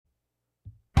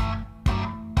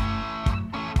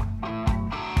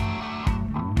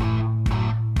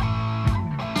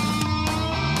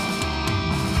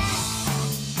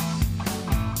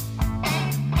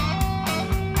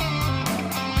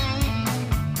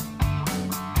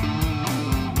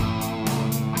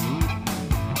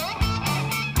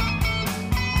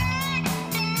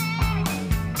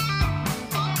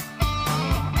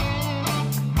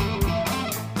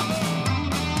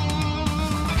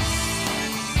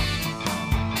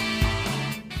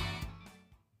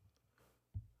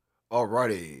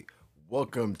Alrighty,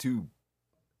 welcome to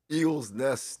Eagle's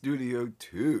Nest Studio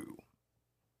 2.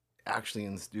 Actually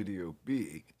in Studio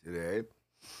B today.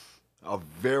 A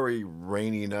very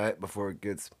rainy night before it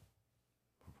gets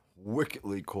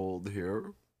wickedly cold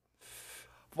here.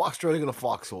 Foxtrotting in a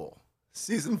Foxhole.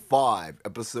 Season 5,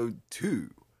 Episode 2,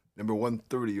 number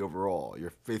 130 overall.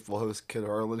 Your faithful host, Kid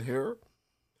Harlan here.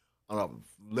 On a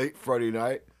late Friday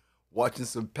night, watching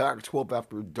some Pac-12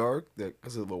 after dark. That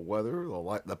because of the weather,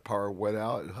 the power went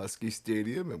out at Husky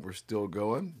Stadium, and we're still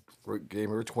going. Great game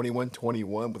here,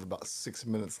 21-21 with about 6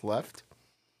 minutes left.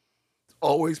 As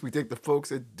always, we thank the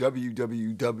folks at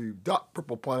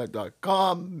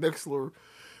www.purpleplanet.com, Mixler,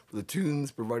 for the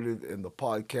tunes provided in the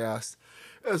podcast.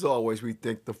 As always, we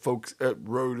thank the folks at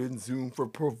Rode and Zoom for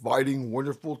providing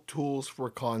wonderful tools for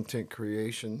content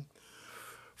creation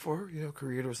for,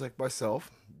 creators like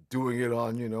myself, doing it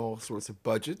on, all sorts of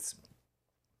budgets.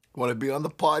 Want to be on the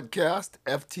podcast?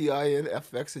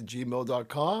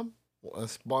 FTINFX@gmail.com. Want to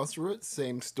sponsor it?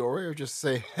 Same story, or just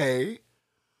say hey.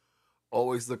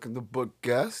 Always looking to book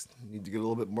guests. Need to get a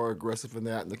little bit more aggressive in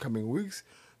that in the coming weeks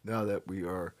now that we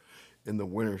are in the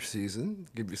winter season.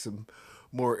 Give you some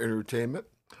more entertainment.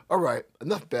 All right,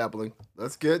 enough babbling.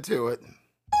 Let's get to it.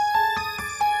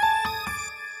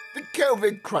 The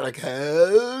COVID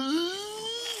Chronicles.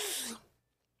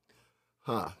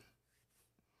 I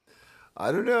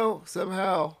don't know.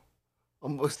 Somehow,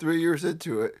 almost 3 years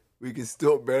into it, we can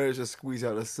still manage to squeeze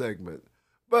out a segment.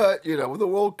 But, with the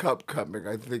World Cup coming,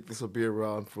 I think this will be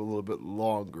around for a little bit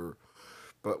longer.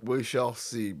 But we shall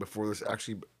see before this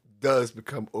actually does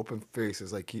become open face,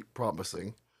 as I keep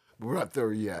promising. But we're not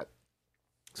there yet.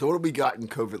 So what have we got in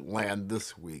COVID land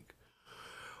this week?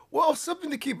 Well, something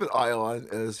to keep an eye on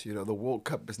is, the World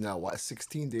Cup is now,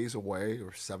 16 days away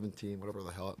or 17, whatever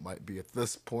the hell it might be at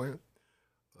this point.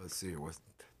 Let's see. I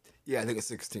think it's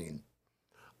 16.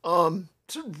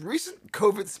 Should recent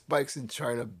COVID spikes in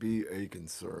China be a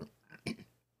concern?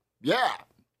 Yeah,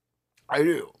 I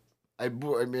do. I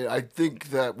mean, I think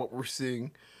that what we're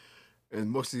seeing in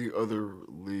most of the other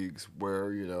leagues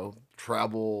where,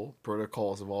 travel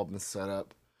protocols have all been set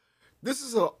up, this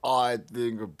is an odd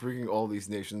thing of bringing all these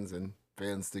nations and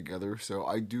fans together. So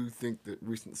I do think that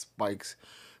recent spikes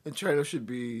in China should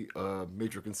be a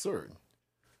major concern.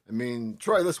 I mean,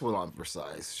 try this one on for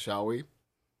size, shall we?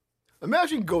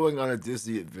 Imagine going on a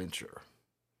Disney adventure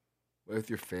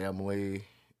with your family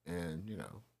and,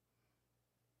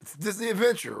 it's a Disney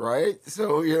adventure, right?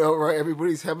 So, right,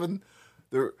 everybody's having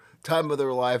their time of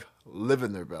their life,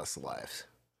 living their best lives.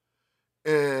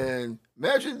 And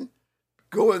imagine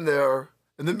going there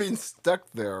and then being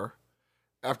stuck there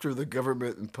after the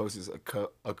government imposes a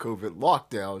COVID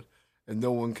lockdown and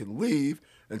no one can leave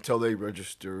until they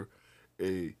register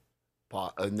a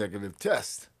negative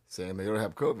test saying they don't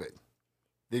have COVID.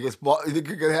 You think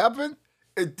it could happen?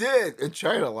 It did in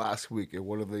China last week at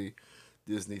one of the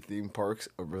Disney theme parks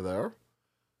over there.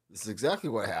 This is exactly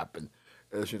what happened.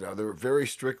 As you know, there are very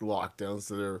strict lockdowns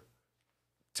that are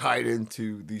tied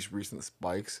into these recent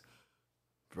spikes,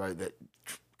 right? That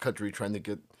country trying to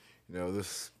get,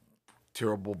 this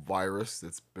terrible virus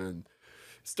that's been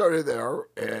started there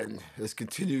and has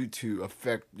continued to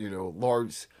affect,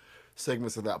 large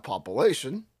segments of that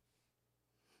population.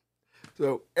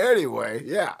 So anyway,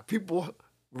 yeah, people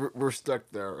were stuck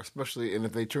there, especially, and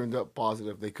if they turned up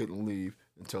positive, they couldn't leave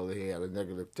until they had a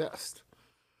negative test.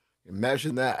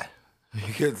 Imagine that.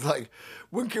 It's like,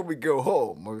 when can we go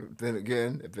home? Or then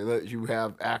again, if they let you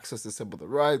have access to some of the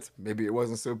rides, maybe it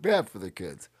wasn't so bad for the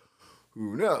kids.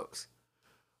 Who knows?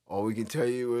 All we can tell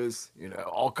you is,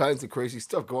 all kinds of crazy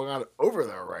stuff going on over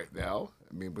there right now.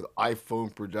 I mean, with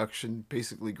iPhone production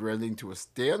basically grinding to a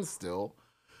standstill.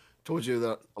 Told you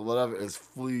that a lot of it is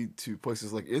fleed to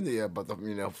places like India, but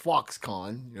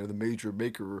Foxconn, the major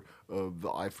maker of the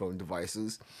iPhone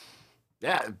devices,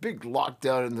 yeah, big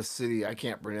lockdown in the city. I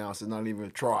can't pronounce it, not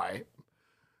even try.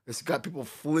 It's got people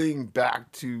fleeing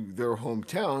back to their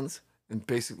hometowns, and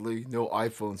basically no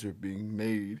iPhones are being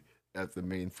made at the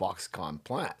main Foxconn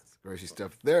plant. Crazy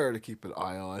stuff there to keep an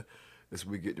eye on as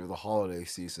we get near the holiday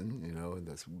season, and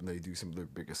that's when they do some of their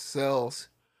biggest sales.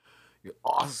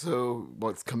 Also,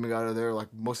 what's coming out of there,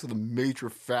 like most of the major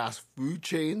fast food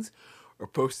chains are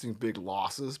posting big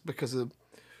losses because of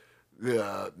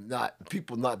the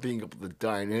people not being able to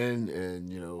dine in, and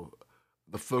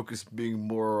the focus being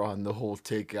more on the whole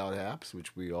takeout apps,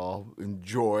 which we all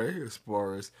enjoy as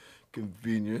far as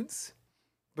convenience.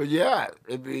 But yeah,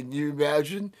 I mean, you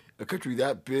imagine a country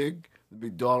that big, the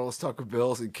McDonald's, Taco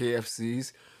Bell's, and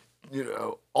KFC's,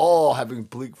 all having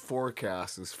bleak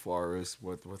forecasts as far as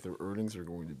what their earnings are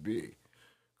going to be.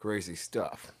 Crazy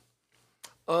stuff.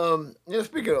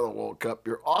 Speaking of the World Cup,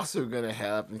 you're also going to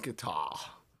have in Qatar.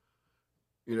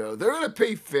 They're going to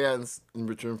pay fans in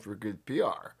return for good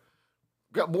PR.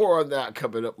 Got more on that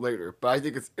coming up later, but I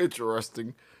think it's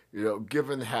interesting,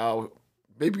 given how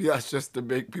maybe that's just to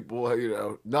make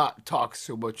people, not talk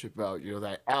so much about,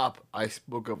 that app I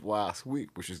spoke of last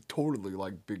week, which is totally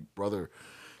like Big Brother,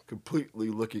 completely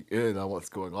looking in on what's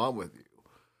going on with you.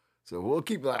 So we'll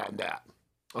keep an eye on that.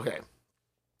 Okay.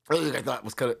 Another thing I thought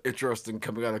was kind of interesting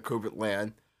coming out of COVID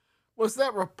land was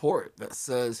that report that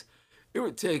says it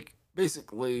would take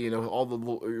basically, all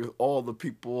the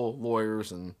people,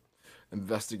 lawyers and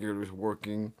investigators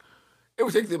working. It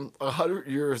would take them 100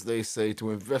 years, they say,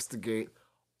 to investigate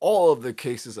all of the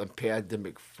cases of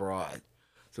pandemic fraud.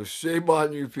 So shame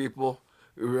on you people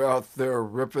who are out there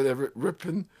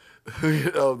ripping,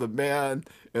 the man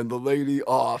and the lady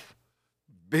off,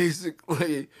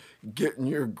 basically getting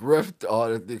your grift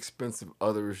on at the expense of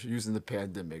others using the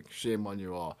pandemic. Shame on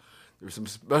you all. There's some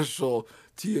special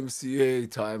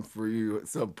TMCA time for you at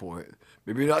some point.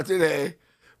 Maybe not today,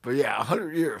 but yeah,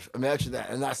 100 years. Imagine that.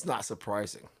 And that's not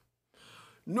surprising.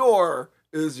 Nor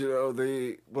is,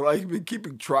 what I've been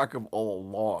keeping track of all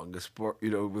along is,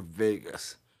 with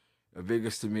Vegas.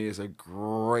 Vegas to me is a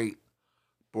great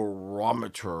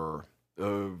barometer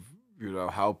of,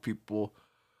 how people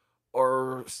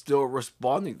are still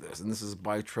responding to this. And this is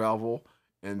by travel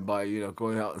and by,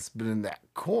 going out and spending that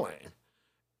coin.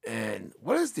 And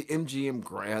what does the MGM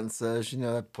Grand says?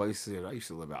 That place, I used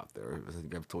to live out there. I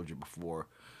think I've told you before.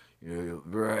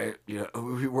 Right,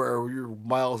 where you're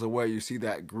miles away, you see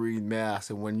that green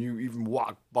mass, and when you even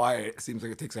walk by it, it seems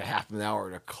like it takes a half an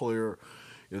hour to clear,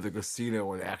 the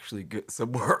casino and actually get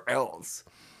somewhere else.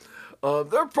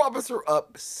 Their profits are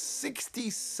up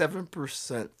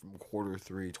 67% from quarter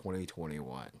three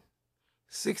 2021.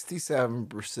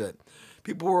 67%.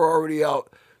 People were already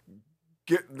out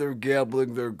getting their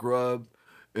gambling, their grub,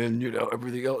 and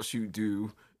everything else you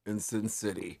do in Sin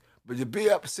City. But to be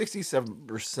up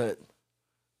 67%,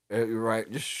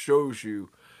 right, just shows you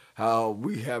how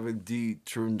we have indeed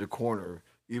turned the corner.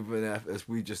 Even if, as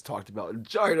we just talked about in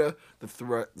China, the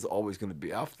threat is always going to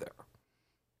be out there.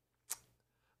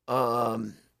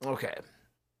 Okay.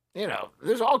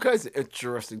 There's all kinds of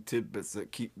interesting tidbits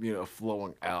that keep,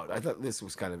 flowing out. I thought this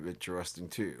was kind of interesting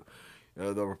too.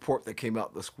 The report that came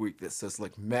out this week that says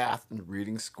like math and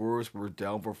reading scores were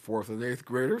down for 4th and 8th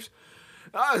graders.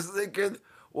 I was thinking,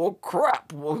 well,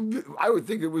 crap. Well, I would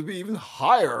think it would be even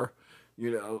higher,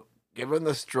 given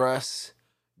the stress,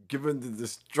 given the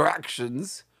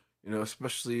distractions,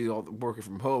 especially all the working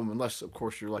from home, unless, of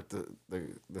course, you're like the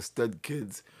stud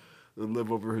kids that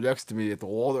live over here next to me at the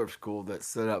Waldorf school that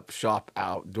set up shop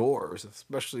outdoors,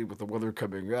 especially with the weather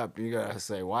coming up. You got to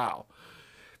say, wow.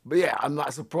 But yeah, I'm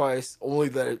not surprised, only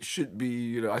that it should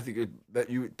be, I think that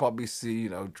you would probably see,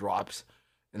 drops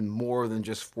in more than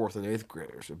just 4th and 8th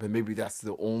graders. But maybe that's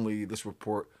this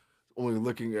report only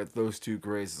looking at those two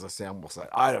grades as a sample size.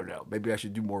 I don't know. Maybe I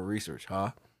should do more research,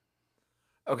 huh?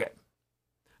 Okay.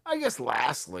 I guess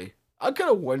lastly, I'm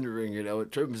kind of wondering, in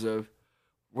terms of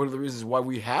one of the reasons why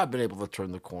we have been able to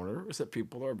turn the corner is that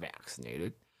people are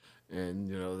vaccinated. And,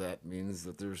 that means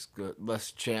that there's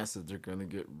less chance that they're going to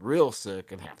get real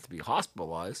sick and have to be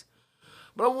hospitalized.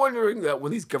 But I'm wondering that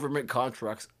when these government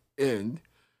contracts end,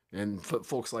 and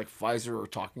folks like Pfizer are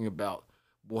talking about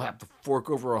we'll have to fork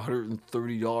over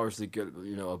 $130 to get,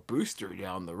 a booster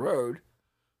down the road,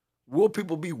 will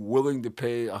people be willing to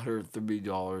pay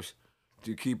 $130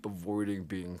 to keep avoiding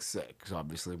being sick? Because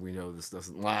obviously we know this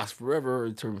doesn't last forever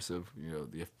in terms of,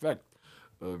 the effect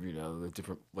of, the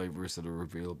different flavors that are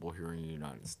available here in the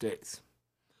United States.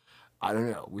 I don't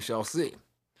know. We shall see.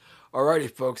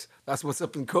 Alrighty, folks. That's what's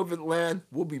up in COVID land.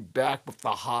 We'll be back with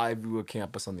the high view of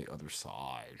campus on the other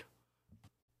side.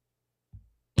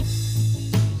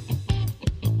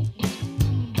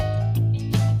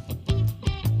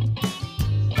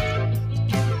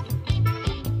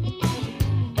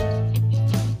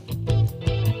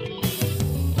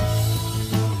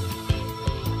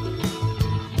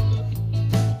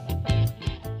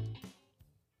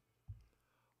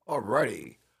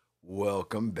 Alrighty,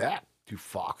 welcome back to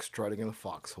Foxtrotting in the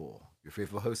Foxhole. Your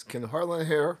faithful host, Ken Harlan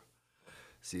here.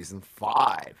 Season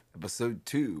 5, Episode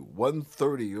 2,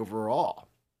 130 overall.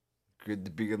 Good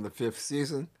to be in the 5th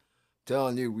season. I'm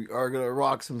telling you, we are going to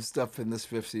rock some stuff in this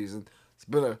 5th season. It's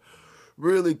been a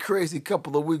really crazy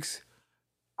couple of weeks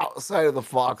outside of the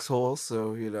Foxhole,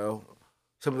 so,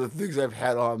 some of the things I've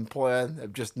had on plan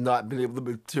have just not been able to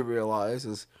materialize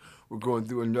as we're going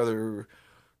through another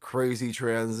crazy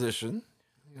transition.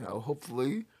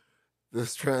 Hopefully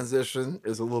this transition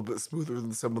is a little bit smoother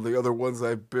than some of the other ones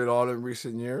I've been on in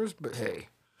recent years. But hey,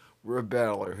 We're a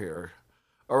battler here.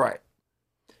 All right.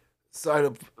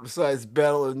 Besides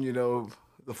battling,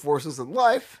 the forces of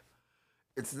life,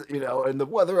 it's, and the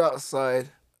weather outside,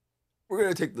 we're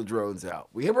going to take the drones out.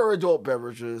 We have our adult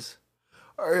beverages.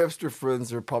 Our hipster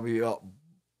friends are probably out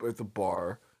at the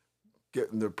bar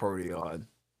getting their party on.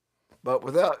 But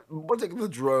we'll take the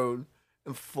drone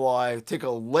and fly, take a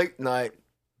late night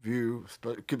view.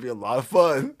 It could be a lot of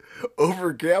fun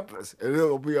over campus. And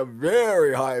it'll be a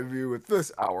very high view at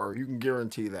this hour. You can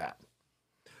guarantee that.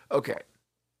 Okay.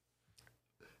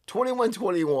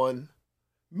 21-21,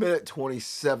 minute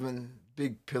 27.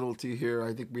 Big penalty here.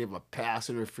 I think we have a pass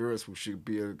interference, which should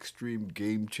be an extreme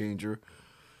game changer.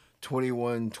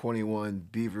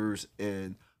 21-21, Beavers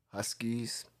and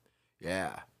Huskies.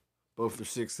 Yeah, both are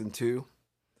 6-2.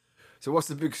 So what's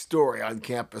the big story on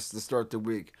campus to start the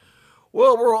week?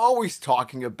 Well, we're always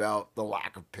talking about the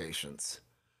lack of patience,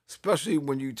 especially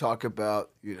when you talk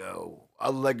about,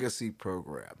 a legacy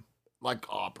program like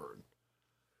Auburn.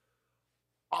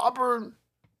 Auburn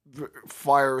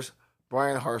fires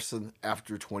Brian Harsin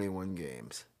after 21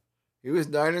 games. He was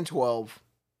 9-12,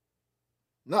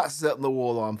 not setting the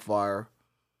world on fire.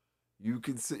 You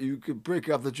could break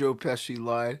out the Joe Pesci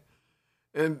line,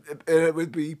 and it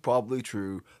would be probably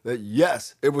true that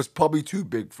yes, it was probably too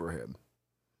big for him.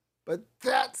 But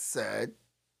that said,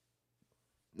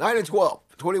 9-12,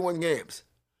 21 games,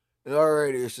 and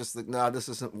already it's just like, nah, this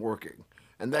isn't working,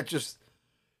 and that just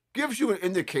gives you an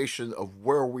indication of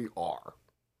where we are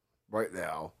right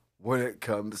now when it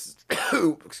comes,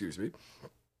 excuse me,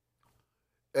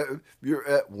 you're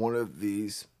at one of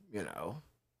these,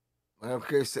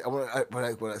 okay,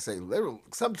 when I say literal,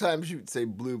 sometimes you'd say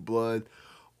blue blood,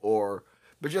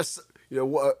 but just,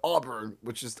 Auburn,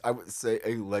 which is, I would say,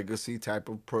 a legacy type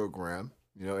of program,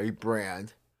 a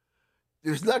brand,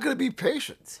 there's not going to be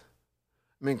patience.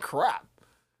 I mean, crap.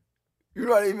 You're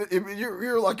not even,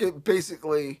 you're like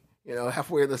basically,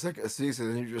 halfway in the second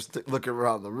season, and you just look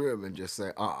around the room and just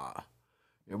say,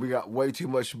 we got way too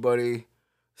much money,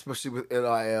 especially with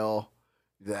NIL,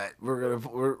 that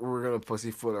we're gonna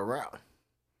pussyfoot around.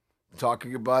 I'm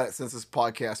talking about it since this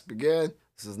podcast began.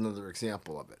 This is another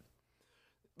example of it.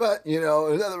 But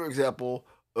another example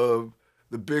of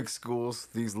the big schools,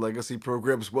 these legacy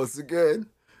programs, once again,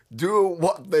 doing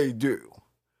what they do.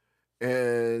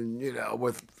 And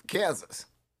with Kansas,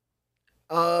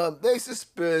 they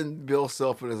suspend Bill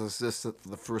Self and his assistant for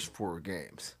the first 4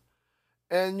 games.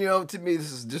 And to me,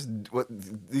 this is just what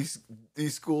these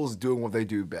schools doing what they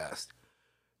do best.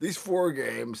 These 4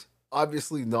 games,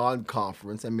 obviously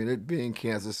non-conference. I mean, it being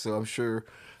Kansas, so I'm sure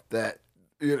that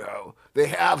they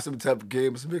have some tough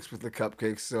games mixed with the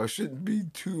cupcakes. So I shouldn't be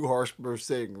too harsh for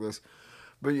saying this,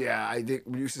 but yeah, I think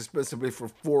when you suspend somebody for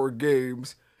 4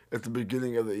 games at the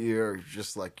beginning of the year, you're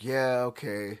just like, yeah,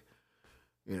 okay,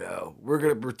 we're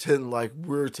gonna pretend like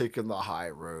we're taking the high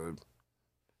road.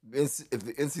 If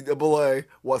the NCAA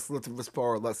wants to lift this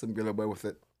power, lets them get away with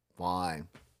it, fine.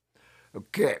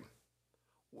 Okay.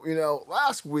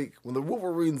 Last week when the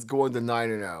Wolverines going to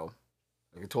 9-0,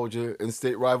 like I told you,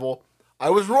 in-state rival, I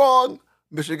was wrong.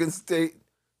 Michigan State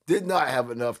did not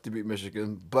have enough to beat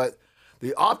Michigan, but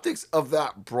the optics of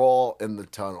that brawl in the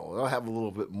tunnel, and I'll have a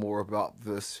little bit more about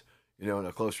this, in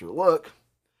a closer look,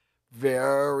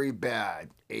 very bad.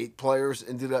 8 players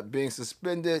ended up being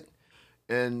suspended,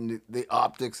 and the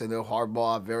optics, I know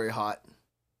Harbaugh, very hot,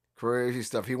 crazy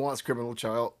stuff. He wants criminal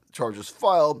charges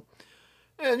filed.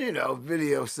 And,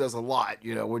 video says a lot,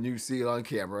 when you see it on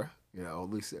camera, at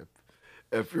least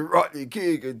if you're Rodney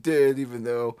King, it did, even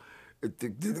though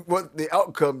the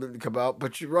outcome didn't come out.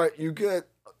 But you're right, you get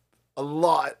a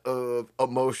lot of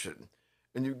emotion.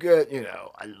 And you get,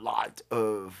 a lot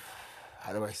of,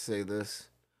 how do I say this?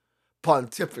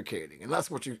 Pontificating. And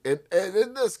that's what and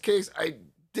in this case, I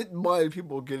didn't mind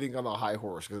people getting on a high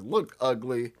horse because it looked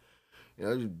ugly,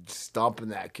 stomping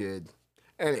that kid.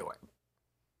 Anyway,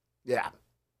 yeah.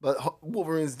 But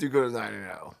Wolverines do go to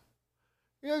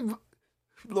 9-0.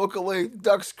 Locally,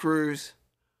 Ducks cruise.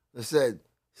 They said,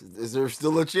 is there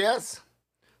still a chance?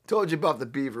 Told you about the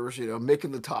Beavers,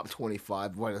 making the top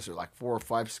 25. What is there, like 4 or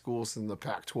 5 schools in the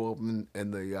Pac-12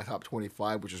 and the top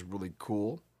 25, which is really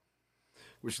cool.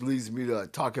 Which leads me to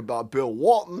talk about Bill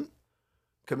Walton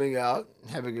coming out,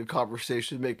 having a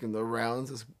conversation, making the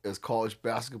rounds as college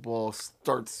basketball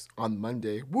starts on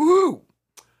Monday. Woohoo!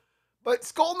 But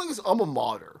scalding his alma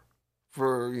mater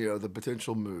for, the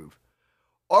potential move.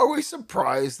 Are we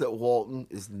surprised that Walton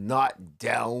is not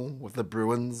down with the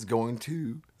Bruins going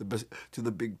to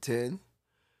the Big Ten?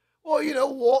 Well,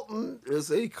 Walton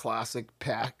is a classic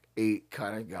Pac-8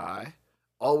 kind of guy.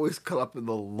 Always caught up in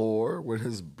the lore with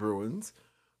his Bruins.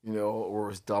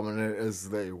 or as dominant as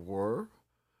they were.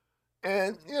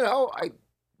 And,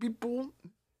 people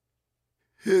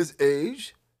his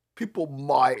age, people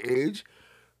my age,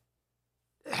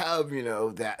 have,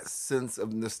 that sense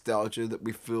of nostalgia that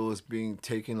we feel is being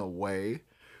taken away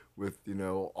with,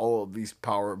 all of these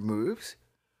power moves.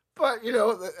 But,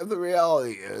 the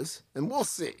reality is, and we'll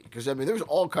see, because, there's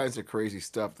all kinds of crazy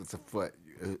stuff that's afoot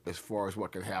as far as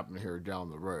what can happen here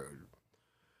down the road.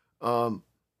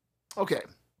 Okay.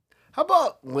 How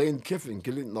about Lane Kiffin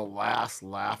getting the last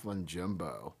laugh on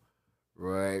Jimbo,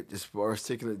 right? As far as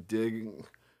taking a dig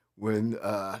when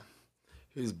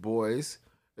his boys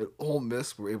at Ole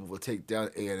Miss were able to take down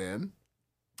A&M.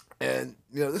 And,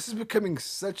 this is becoming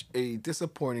such a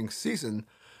disappointing season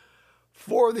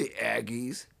for the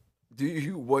Aggies. Do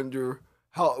you wonder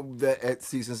how that at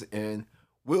season's end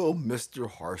will Mr.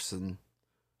 Harsin,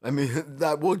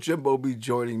 will Jimbo be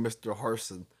joining Mr.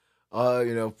 Harsin,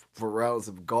 for rounds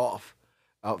of golf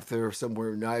out there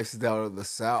somewhere nice down in the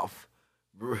South?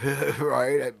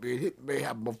 Right? It may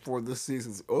happen before this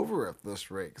season's over at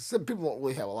this rate. 'Cause some people don't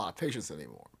really have a lot of patience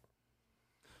anymore.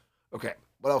 Okay,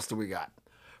 what else do we got?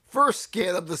 First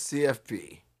scan of the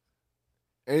CFP.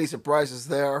 Any surprises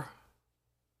there?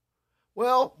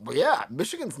 Well, yeah,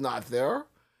 Michigan's not there.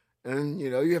 And,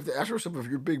 you have to ask yourself, if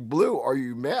you're Big Blue, are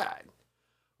you mad?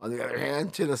 On the other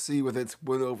hand, Tennessee with its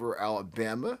win over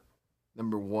Alabama,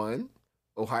 number 1.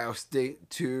 Ohio State,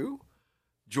 2.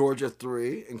 Georgia,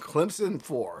 3. And Clemson,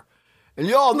 4. And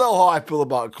y'all know how I feel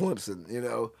about Clemson.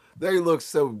 They look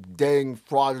so dang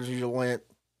fraudulent.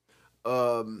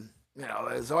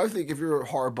 So I think if you're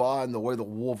Harbaugh and the way the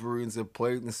Wolverines have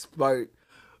played, in spite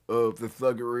of the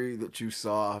thuggery that you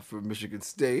saw from Michigan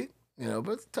State, but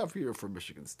it's a tough year for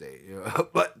Michigan State,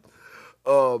 but,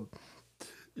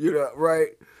 right.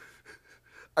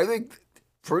 I think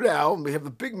for now, we have the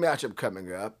big matchup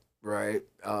coming up, right?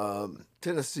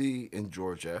 Tennessee and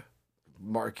Georgia,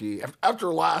 marquee.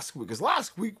 After last week, because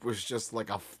last week was just like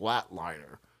a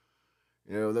flatliner.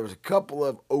 There was a couple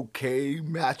of okay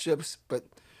matchups, but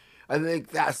I think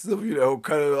that's the,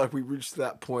 kind of like we reached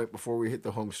that point before we hit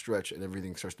the home stretch and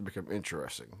everything starts to become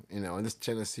interesting. And this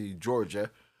Tennessee, Georgia,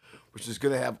 which is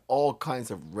going to have all kinds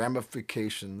of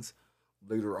ramifications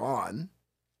later on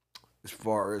as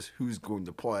far as who's going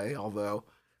to play. Although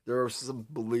there is some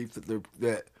belief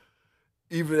that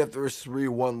even if there's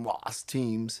 3-1 loss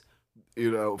teams,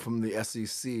 from the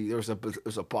SEC, there's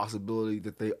a possibility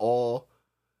that they all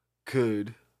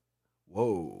could.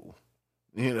 Whoa.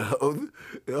 This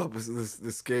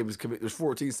game is coming. There's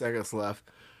 14 seconds left,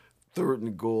 3rd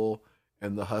and goal,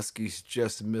 and the Huskies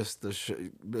just missed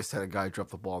had a guy drop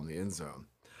the ball in the end zone.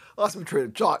 Lost my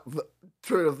train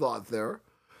of thought there,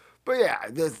 but yeah,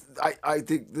 I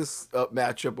think this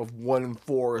matchup of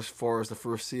 1-4 as far as the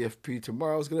first CFP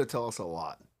tomorrow is going to tell us a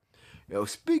lot.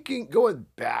 Going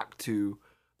back to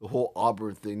the whole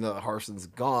Auburn thing, now that Harsin's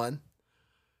gone,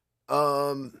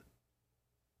 a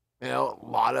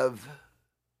lot of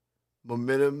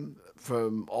momentum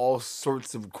from all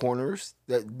sorts of corners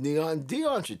that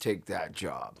Dion should take that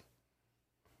job.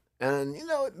 And,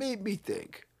 it made me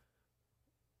think,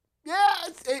 yeah,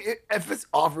 if it's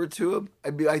offered to him,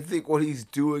 I think what he's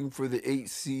doing for the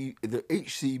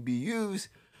HCBUs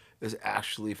is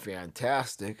actually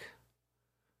fantastic.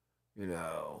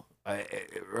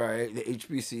 Right, the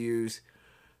HBCUs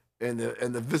and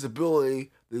the visibility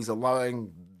that he's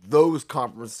allowing those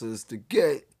conferences to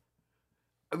get.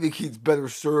 I think he's better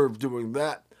served doing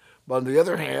that. But on the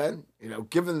other hand,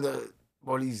 given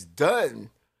what he's done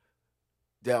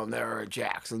down there at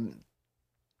Jackson,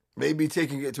 maybe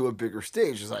taking it to a bigger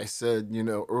stage, as I said,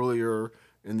 earlier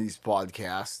in these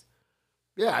podcasts.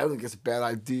 Yeah, I don't think it's a bad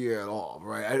idea at all,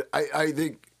 right? I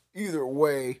think either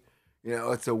way,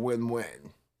 it's a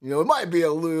win-win. It might be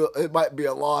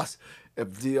a loss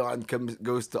if Dion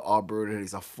goes to Auburn and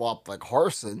he's a flop like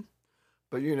Harsin.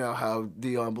 But you know how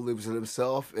Dion believes in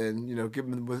himself, and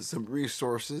given him with some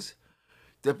resources,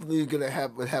 definitely gonna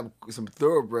have some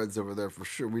thoroughbreds over there for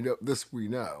sure. We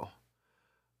know.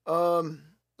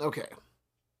 Okay.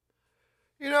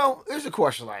 There's a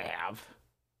question I have.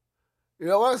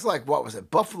 It's like, what was it?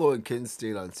 Buffalo and Kent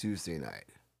State on Tuesday night.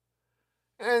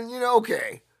 And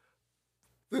okay,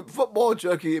 the football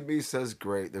junkie in me says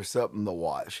great. There's something to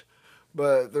watch.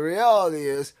 But the reality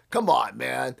is, come on,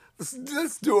 man.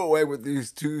 Let's do away with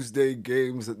these Tuesday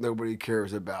games that nobody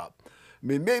cares about.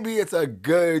 Maybe it's a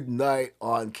good night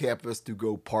on campus to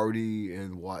go party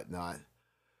and whatnot.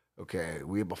 Okay,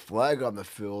 we have a flag on the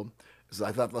field. So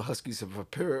I thought the Huskies have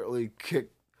apparently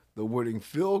kicked the winning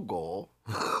field goal.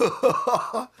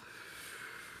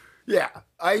 Yeah,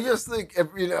 I just think, I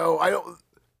don't...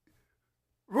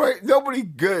 Right nobody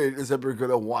good is ever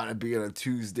going to want to be in a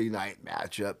Tuesday night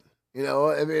matchup. You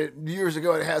know, I mean, years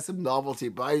ago it had some novelty,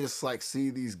 but I just like see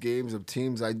these games of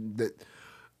teams that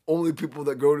only people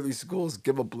that go to these schools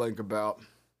give a blank about.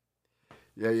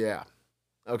 Yeah.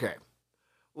 Okay.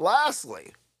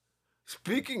 Lastly,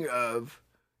 speaking of,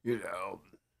 you know,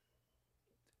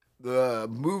 the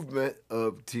movement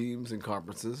of teams and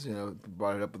conferences, you know,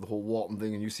 brought it up with the whole Walton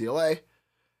thing in UCLA.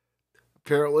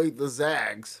 Apparently,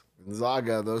 the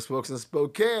Gonzaga, those folks in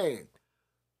Spokane,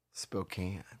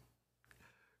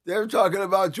 they're talking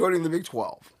about joining the Big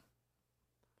 12.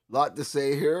 A lot to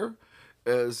say here,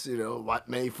 as, you know,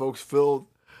 many folks feel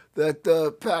that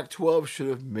the Pac-12 should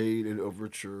have made an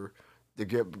overture to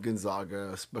get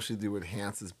Gonzaga, especially to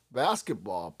enhance its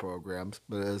basketball programs.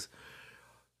 But as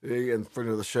and friend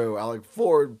of the show, Alec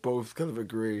Ford, both kind of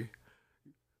agree.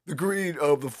 The greed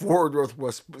of the four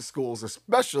Northwest schools,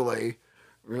 especially,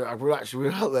 we're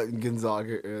not letting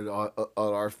Gonzaga in on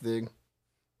our thing.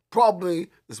 Probably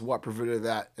is what prevented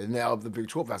that, and now the Big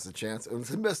 12 has a chance, and it's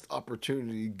a missed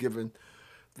opportunity given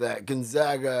that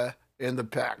Gonzaga and the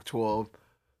Pac-12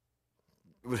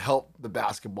 would help the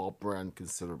basketball brand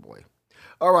considerably.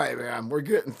 All right, man, we're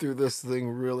getting through this thing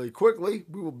really quickly.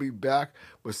 We will be back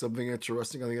with something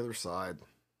interesting on the other side.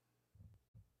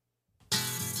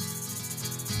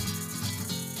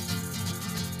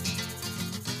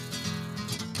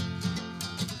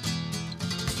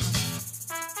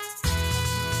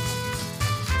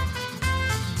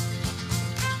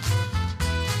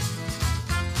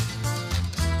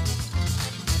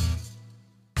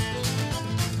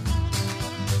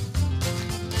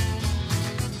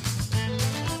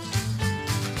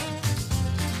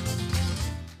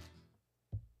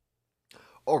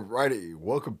 Alrighty,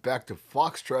 welcome back to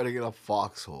Foxtrotting in a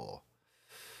Foxhole.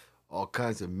 All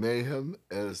kinds of mayhem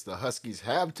as the Huskies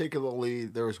have taken the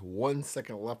lead. There's 1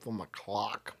 second left on the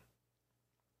clock.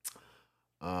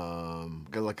 I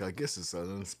guess it's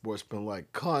an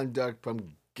unsportsmanlike conduct, but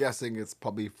I'm guessing it's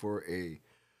probably for a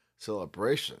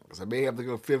celebration because I may have to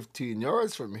go 15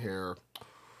 yards from here.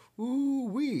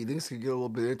 Things could get a little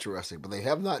bit interesting, but they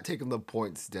have not taken the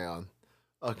points down.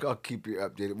 I'll keep you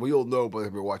updated. Well, you'll know by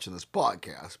you're watching this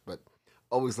podcast, but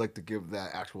always like to give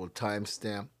that actual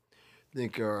timestamp. I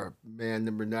think our man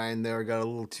number 9 there got a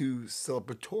little too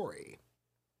celebratory.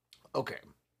 Okay.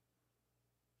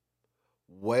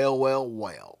 Well.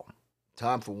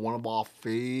 Time for one of our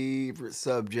favorite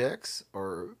subjects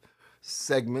or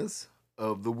segments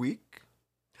of the week.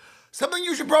 Something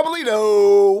you should probably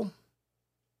know.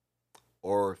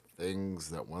 Or things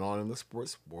that went on in the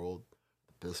sports world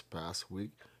this past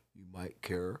week you might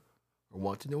care or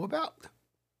want to know about.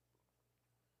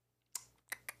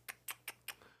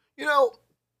 You know,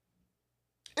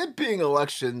 it being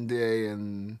election day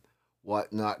and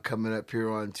whatnot coming up here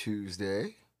on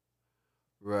Tuesday,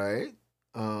 right?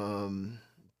 Midterm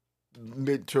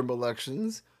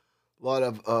elections, a lot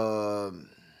of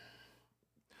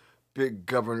big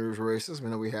governor's races. I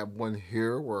know we have one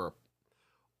here where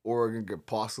Oregon could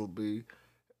possibly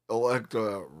elect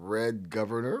a red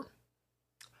governor.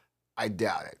 I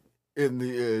doubt it. In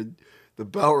the end, the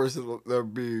powers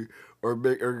that be are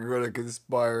going to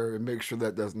conspire and make sure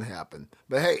that doesn't happen.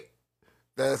 But hey,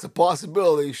 that's a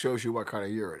possibility. Shows you what kind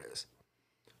of year it is.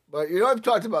 But you know, I've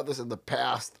talked about this in the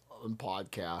past on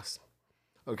podcasts.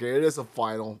 Okay, it is a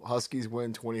final. Huskies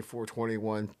win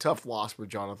 24-21. Tough loss for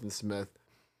Jonathan Smith.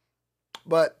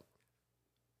 But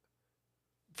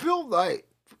Phil Knight,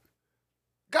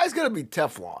 guy's going to be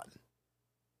Teflon.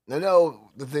 I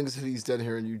know the things that he's done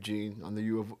here in Eugene on the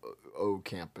U of O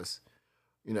campus.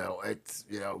 You know, it's,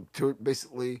 you know, to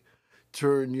basically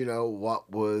turn, you know,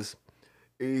 what was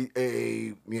a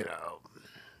you know,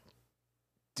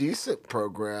 decent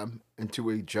program into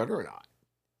a juggernaut.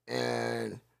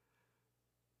 And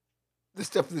the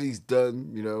stuff that he's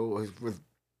done, you know, with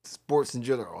sports in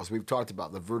general, as we've talked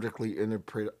about, the vertically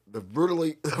integrated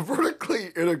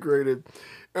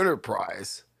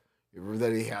enterprise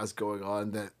that he has going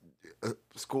on, that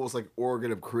schools like Oregon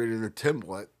have created a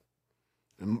template,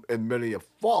 and many have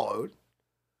followed.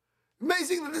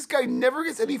 Amazing that this guy never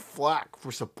gets any flack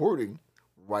for supporting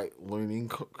right-leaning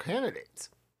candidates.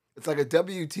 It's like a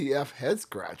WTF head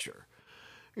scratcher.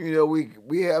 You know,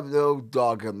 we have no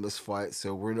dog in this fight,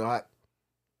 so we're not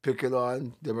picking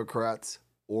on Democrats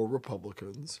or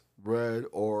Republicans, red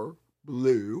or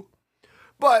blue.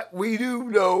 But we do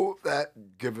know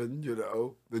that given, you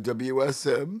know, the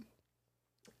WSM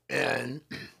and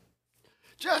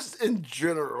just in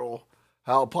general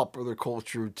how popular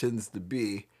culture tends to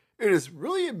be, it is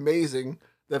really amazing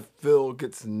that Phil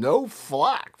gets no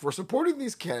flack for supporting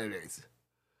these candidates.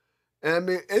 And I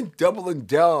mean, and doubling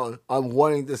down on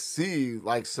wanting to see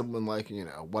like someone like,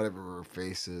 whatever her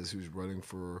face is, who's running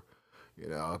for,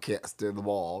 I can't stand them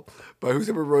all, but who's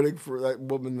ever running for that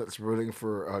woman that's running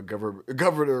for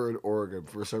governor in Oregon.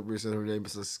 For some reason, her name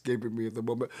is escaping me at the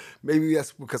moment. Maybe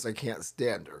that's because I can't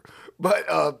stand her. But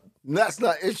that's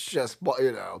not, it's just,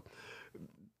 I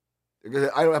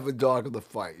don't have a dog in the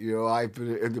fight. I've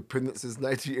been independent since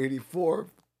 1984.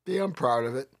 Damn proud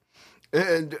of it.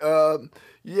 And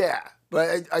yeah,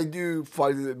 but I do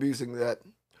find it amusing that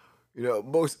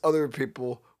most other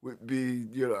people would be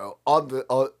on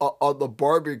the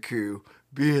barbecue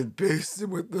being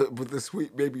basted with the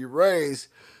sweet baby Rays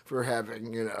for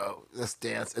having this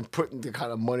dance and putting the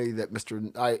kind of money that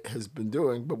Mr. Knight has been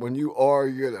doing. But when you are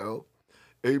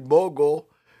a mogul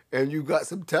and you got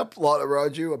some Teflon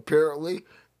around you, apparently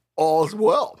all's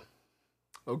well.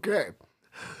 Okay,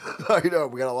 I know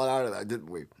we got a lot out of that,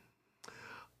 didn't we?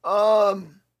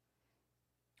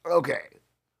 Okay.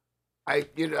 I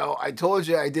told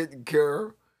you I didn't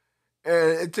care,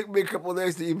 and it took me a couple of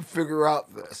days to even figure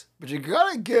out this. But you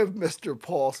gotta give Mr.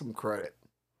 Paul some credit.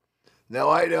 Now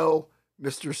I know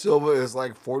Mr. Silva is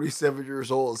like 47 years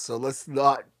old, so let's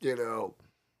not, throw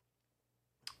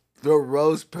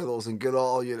rose petals and get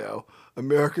all,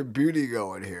 American Beauty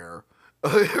going here.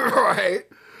 Right?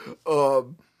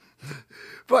 Um,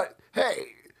 but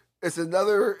hey, it's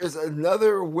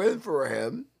another win for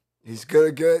him. He's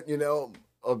gonna get,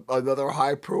 another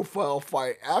high profile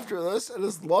fight after this, and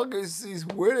as long as he's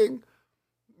winning,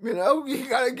 you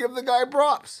gotta give the guy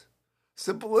props.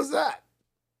 Simple as that.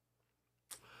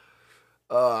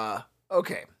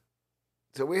 Okay.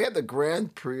 So we had the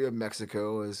Grand Prix of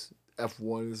Mexico as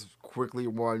F1 is quickly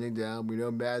winding down. We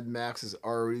know Mad Max has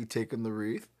already taken the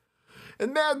wreath.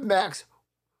 And Mad Max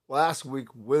last week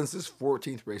wins his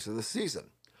 14th race of the season,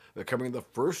 becoming the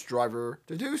first driver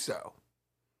to do so.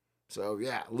 So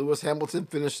yeah, Lewis Hamilton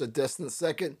finished a distant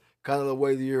second, kind of the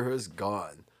way the year has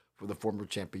gone for the former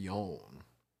champion.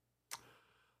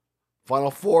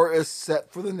 Final Four is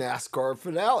set for the NASCAR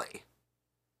finale.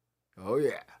 Oh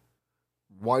yeah.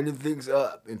 Winding things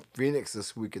up in Phoenix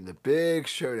this week in the big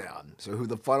showdown. So who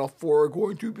the Final Four are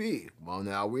going to be? Well,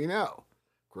 now we know.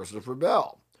 Christopher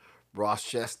Bell, Ross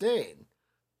Chastain,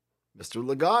 Mr.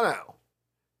 Logano,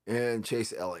 and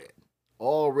Chase Elliott.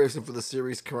 All racing for the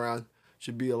series crown.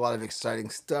 Should be a lot of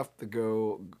exciting stuff to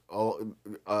go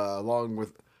along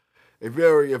with a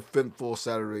very eventful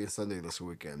Saturday and Sunday this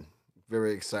weekend.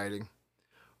 Very exciting.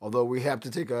 Although we have to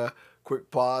take a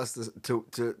quick pause to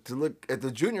look at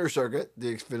the junior circuit,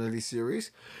 the Xfinity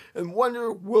Series, and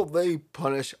wonder will they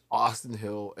punish Austin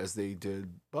Hill as they did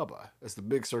Bubba, as the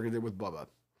big circuit did with Bubba.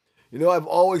 I've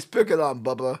always picked on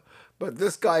Bubba, but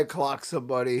this guy clocked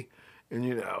somebody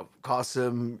and, cost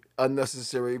him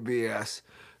unnecessary BS.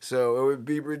 So it would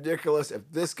be ridiculous if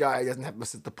this guy doesn't have to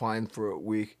sit the pine for a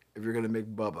week if you're going to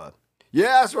make Bubba.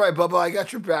 Yeah, that's right, Bubba. I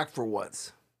got your back for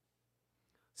once.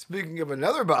 Speaking of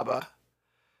another Bubba,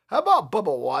 how about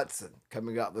Bubba Watson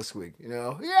coming out this week? He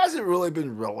hasn't really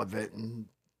been relevant in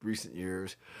recent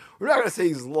years. We're not going to say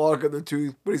he's long in the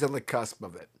tooth, but he's on the cusp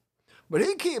of it. But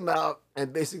he came out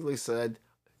and basically said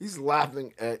he's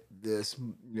laughing at this,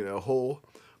 whole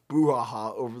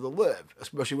brouhaha over the live,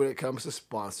 especially when it comes to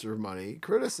sponsor money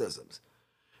criticisms.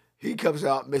 He comes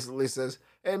out and basically says,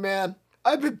 hey man,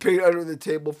 I've been paid under the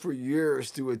table for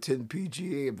years to attend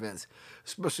PGA events,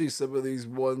 especially some of these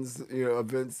ones,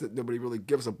 events that nobody really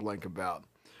gives a blank about.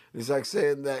 And he's like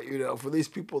saying that, for these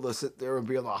people to sit there and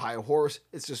be on the high horse,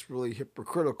 it's just really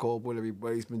hypocritical when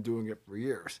everybody's been doing it for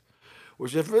years.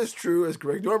 Which if it's true, as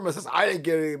Greg Norman says, I didn't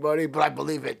get any money, but I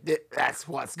believe that's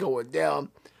what's going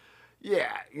down.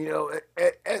 Yeah,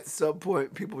 at some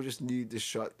point, people just need to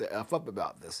shut the F up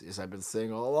about this, as I've been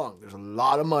saying all along. There's a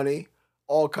lot of money,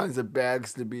 all kinds of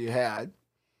bags to be had.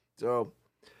 So,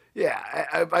 yeah,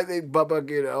 I think Bubba,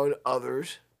 and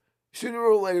others, sooner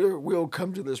or later, will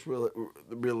come to this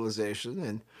realization.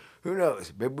 And who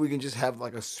knows, maybe we can just have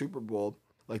like a Super Bowl,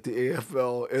 like the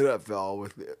AFL, NFL,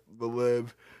 with the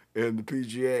Live and the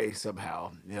PGA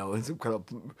somehow, in some kind of...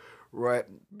 Right,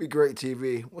 be great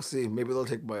TV. We'll see. Maybe they'll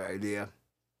take my idea.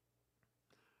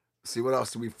 See, what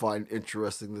else do we find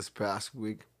interesting this past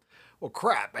week? Well,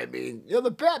 crap. I mean, the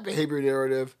bad behavior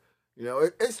narrative,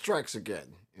 it strikes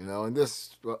again. And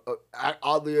this,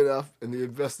 oddly enough, in the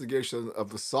investigation of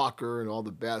the soccer and all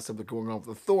the bad stuff that's going on with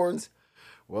the Thorns,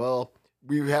 well,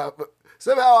 we have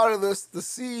somehow out of this, the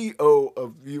CEO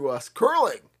of U.S.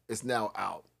 Curling is now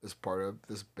out as part of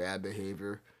this bad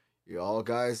behavior. Y'all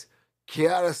guys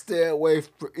gotta stay away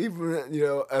from, even,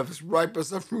 as ripe as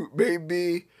the fruit may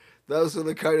be. Those are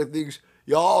the kind of things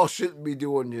y'all shouldn't be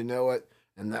doing, it.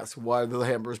 And that's why the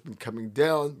hammer's been coming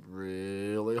down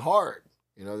really hard.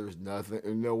 There's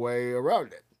no way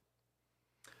around it.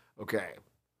 Okay.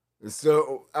 And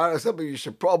so, out of something you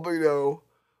should probably know,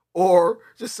 or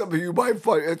just something you might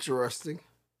find interesting,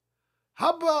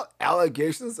 how about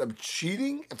allegations of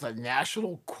cheating at the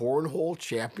National Cornhole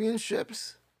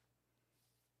Championships?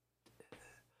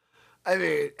 I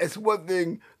mean, it's one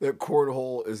thing that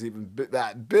cornhole is even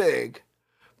that big,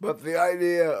 but the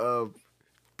idea of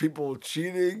people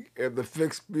cheating and the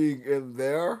fix being in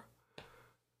there,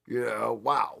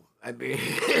 wow. I mean,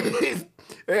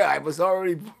 yeah, I was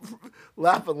already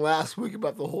laughing last week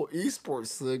about the whole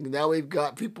esports thing. Now we've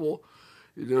got people,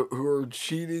 who are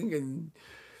cheating and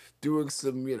doing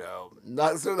some,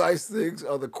 not so nice things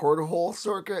on the cornhole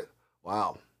circuit.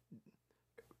 Wow.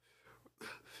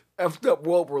 Effed up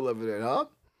world we're living in, huh?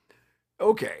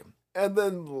 Okay. And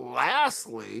then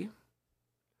lastly,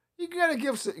 you gotta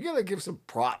give some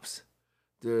props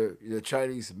to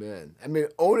Chinese men. I mean,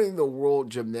 owning the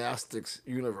world gymnastics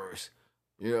universe,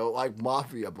 like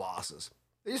mafia bosses.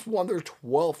 They just won their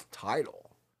 12th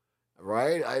title,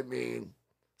 right? I mean,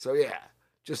 so yeah,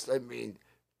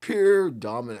 pure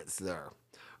dominance there.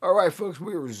 All right, folks,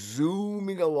 we are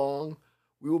zooming along.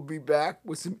 We will be back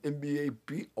with some NBA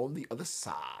beat on the other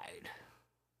side.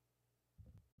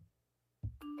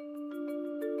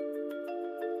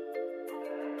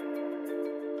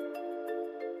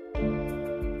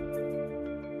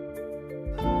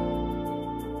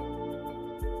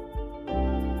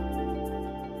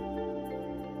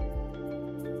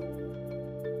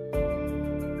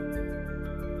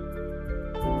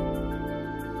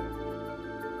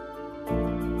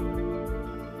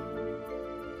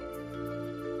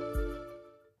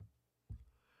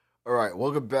 All right,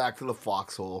 welcome back to the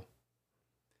Foxhole,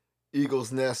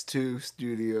 Eagles Nest 2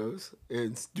 Studios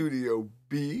in Studio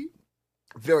B.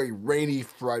 Very rainy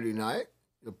Friday night.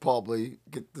 You'll probably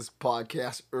get this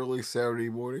podcast early Saturday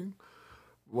morning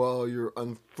while you're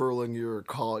unfurling your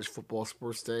college football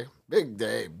sports day. Big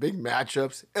day, big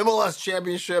matchups, MLS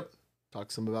Championship.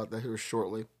 Talk some about that here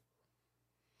shortly.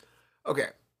 Okay,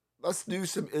 let's do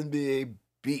some NBA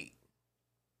beat.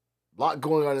 A lot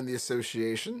going on in the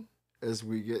association as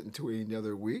we get into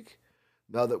another week,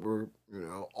 now that we're,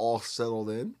 all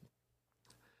settled in.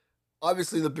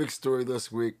 Obviously, the big story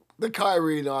this week, the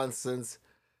Kyrie nonsense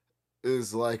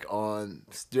is like on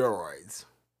steroids.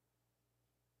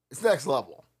 It's next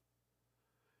level.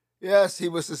 Yes, he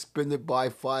was suspended by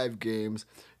 5 games,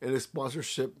 and his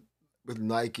sponsorship with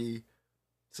Nike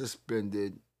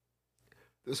suspended.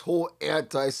 This whole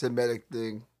anti-Semitic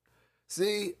thing.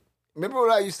 See, remember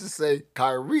what I used to say?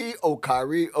 Kyrie, oh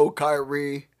Kyrie, oh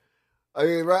Kyrie. I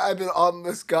mean, right? I've been on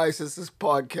this guy since this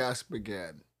podcast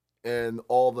began, and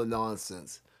all the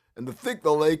nonsense. And to think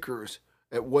the Lakers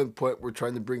at one point were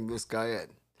trying to bring this guy in.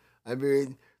 I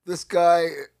mean, this guy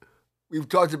we've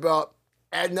talked about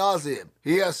ad nauseum.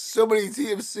 He has so many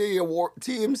TMCA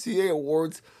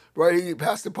awards, right? He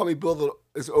has to probably build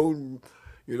his own,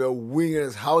 wing in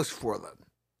his house for them.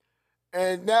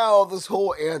 And now this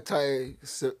whole anti-Semitic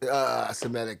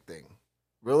thing.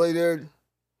 Really, dude?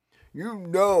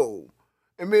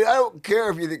 I mean, I don't care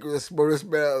if you think you're the smartest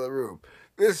man out of the room.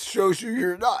 This shows you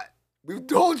you're not. We've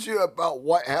told you about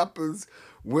what happens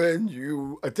when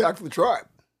you attack the tribe.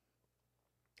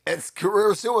 It's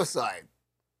career suicide.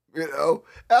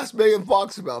 Ask Megan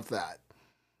Fox about that.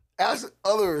 Ask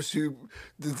others who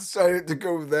decided to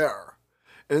go there.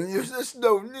 And there's just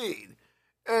no need.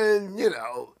 And,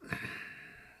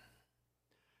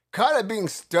 kind of being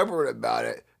stubborn about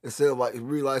it instead of like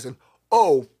realizing,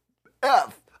 oh,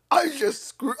 F, I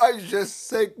just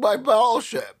sank my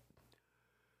battleship.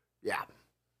 Yeah.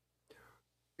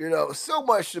 So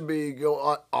much should be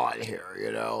going on here,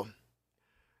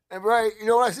 And right,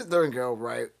 when I sit there and go,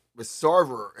 right, with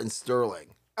Sarver and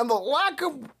Sterling, and the lack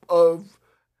of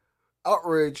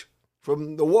outrage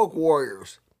from the woke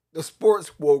warriors, the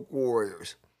sports woke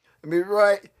warriors. I mean,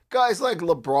 right, guys like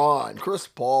LeBron, Chris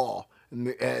Paul,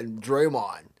 and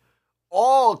Draymond,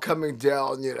 all coming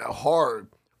down, hard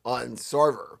on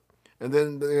Sarver. And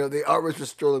then, the outrage was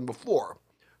Sterling before.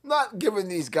 Not giving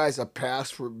these guys a pass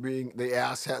for being the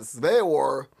asshats they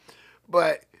were,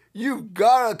 but you've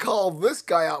got to call this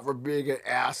guy out for being an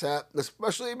asshat,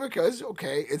 especially because,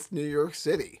 okay, it's New York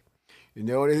City. You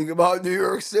know anything about New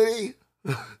York City?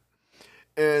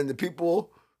 And the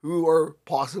people who are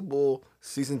possible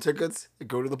season tickets that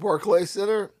go to the Barclays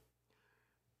Center,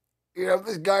 you have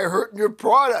this guy hurting your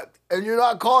product, and you're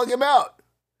not calling him out.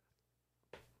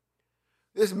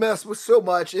 This mess was so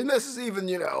much, and this is even,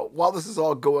 while this is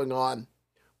all going on,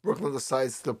 Brooklyn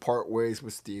decides to part ways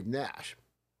with Steve Nash.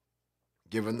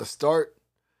 Given the start,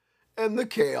 and the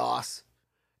chaos,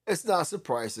 it's not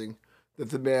surprising that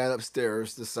the man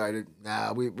upstairs decided,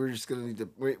 nah, we're just gonna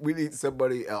we need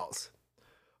somebody else.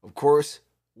 Of course,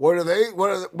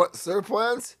 what's their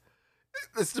plans?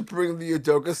 It's to bring the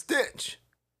Udoka stench,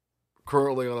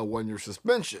 currently on a 1-year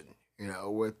suspension.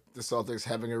 With the Celtics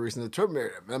having a reason to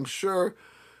terminate him. And I'm sure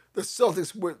the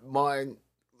Celtics wouldn't mind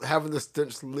having the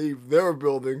stench leave their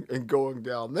building and going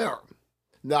down there.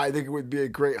 Now, I think it would be a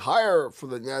great hire for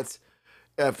the Nets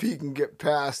if he can get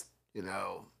past,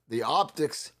 the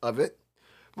optics of it.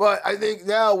 But I think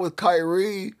now with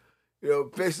Kyrie,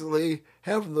 basically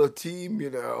having the team,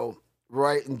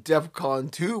 right in DEFCON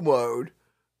 2 mode,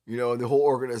 the whole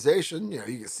organization, you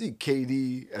can see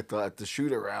KD at the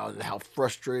shoot around and how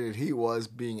frustrated he was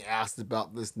being asked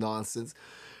about this nonsense.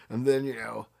 And then,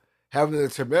 having the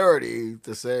temerity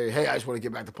to say, hey, I just want to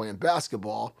get back to playing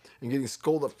basketball and getting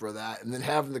scolded for that. And then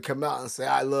having to come out and say,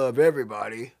 I love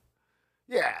everybody.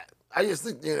 Yeah, I just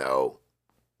think,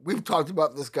 we've talked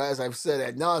about this, guys. I've said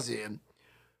ad nauseum.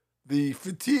 The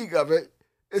fatigue of it,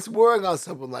 it's wearing on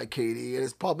someone like KD, and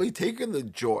it's probably taken the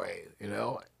joy,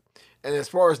 And as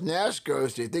far as Nash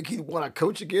goes, do you think he'd want to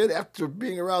coach again after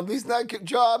being around these night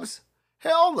jobs?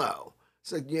 Hell no.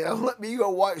 It's like, let me go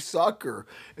watch soccer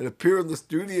and appear in the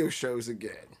studio shows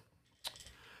again.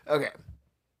 Okay.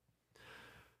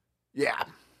 Yeah.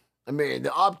 I mean,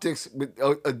 the optics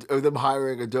of them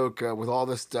hiring Udoka with all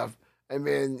this stuff, I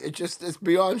mean, it's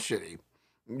beyond shitty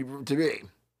to me.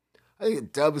 I think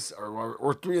the Dubs are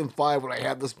 3-5 when I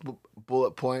had this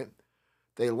bullet point.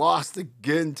 They lost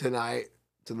again tonight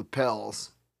to the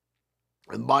Pels,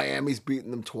 and Miami's beaten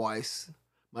them twice.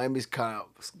 Miami's kind of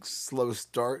slow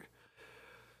start.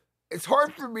 It's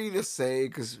hard for me to say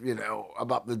because,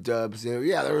 about the Dubs.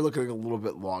 Yeah, they're looking a little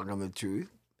bit long on the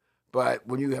tooth. But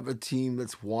when you have a team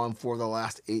that's won 4 of the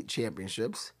last 8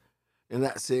 championships, in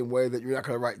that same way that you're not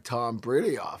going to write Tom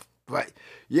Brady off. But,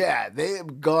 yeah, they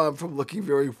have gone from looking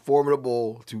very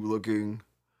formidable to looking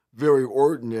very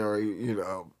ordinary,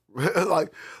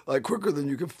 like quicker than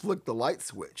you can flick the light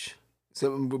switch.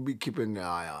 Something we'll be keeping an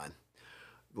eye on.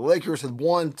 The Lakers had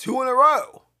won 2 in a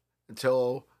row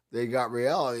until they got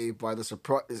reality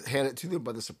handed to them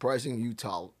by the surprising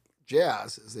Utah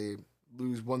Jazz as they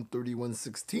lose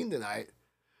 130-116 tonight.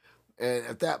 And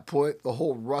at that point, the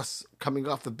whole Russ coming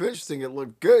off the bench thing, it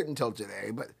looked good until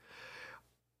today. But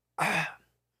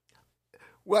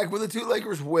like with the 2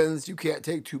 Lakers wins, you can't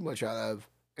take too much out of.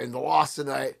 And the loss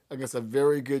tonight against a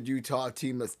very good Utah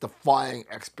team that's defying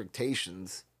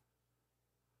expectations.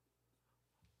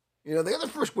 They had the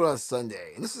first one on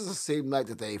Sunday, and this is the same night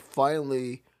that they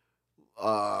finally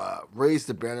raised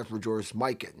the banner for George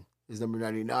Mikan. His number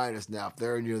 99 is now up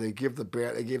there, and they gave the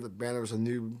banners a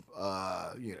new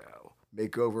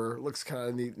makeover. Looks kind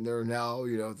of neat in there now.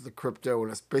 The crypto,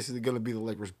 and it's basically going to be the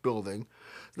Lakers building.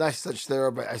 Nice touch there,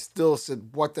 but I still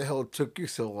said, what the hell took you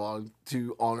so long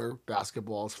to honor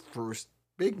basketball's first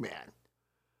big man?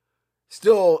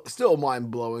 Still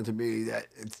mind blowing to me that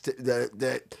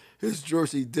his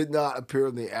jersey did not appear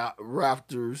in the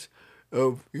rafters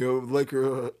of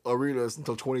Laker arenas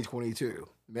until 2022.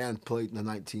 Man played in the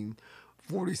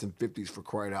 1940s and 50s for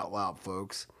crying out loud,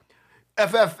 folks.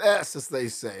 FFS, as they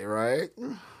say, right?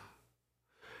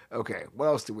 Okay, what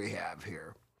else do we have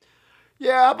here?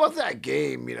 Yeah, how about that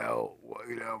game?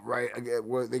 Right?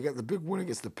 Where they got the big win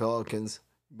against the Pelicans,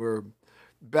 where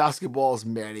basketball's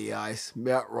Matty Ice,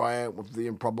 Matt Ryan with the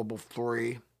improbable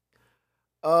 3.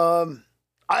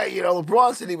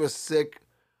 LeBron said he was sick.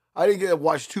 I didn't get to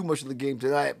watch too much of the game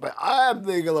tonight, but I'm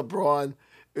thinking LeBron,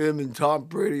 him, and Tom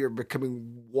Brady are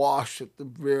becoming washed at the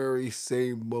very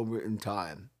same moment in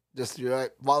time. Just,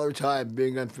 Father Time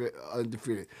being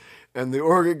undefeated. And the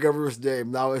Oregon governor's name,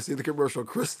 now I see the commercial,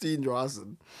 Christine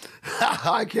Dawson.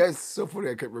 It's so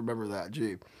funny I can't remember that,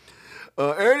 gee.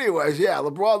 Anyways, yeah,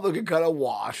 LeBron looking kind of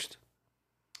washed.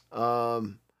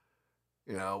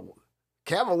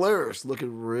 Cavaliers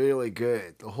looking really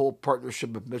good. The whole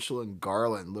partnership of Mitchell and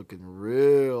Garland looking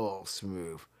real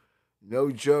smooth.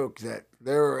 No joke that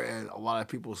they're in a lot of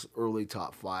people's early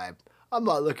top 5. I'm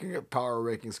not looking at power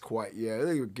rankings quite yet. I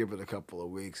think we'll give it a couple of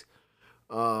weeks.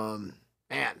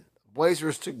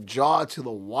 Blazers took Jaw to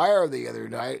the wire the other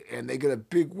night, and they get a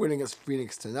big win against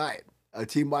Phoenix tonight. A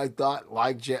team I thought,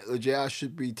 like the Jazz,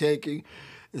 should be taking.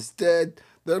 Instead,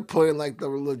 they're playing like they're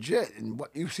legit. And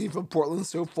what you've seen from Portland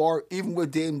so far, even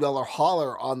with Dame Dollar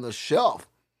Holler on the shelf,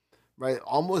 right?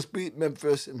 Almost beat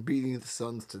Memphis and beating the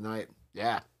Suns tonight.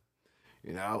 Yeah.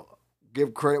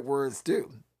 Give credit where it's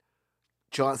due.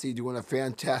 Chauncey doing a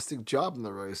fantastic job in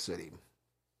the Rose City.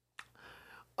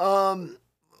 I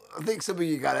think something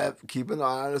you gotta keep an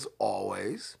eye on as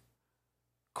always.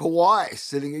 Kawhi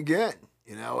sitting again.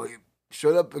 He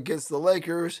showed up against the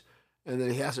Lakers, and then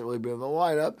he hasn't really been in the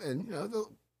lineup. And the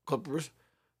Clippers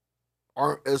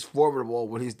aren't as formidable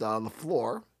when he's not on the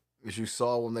floor, as you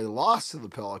saw when they lost to the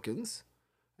Pelicans.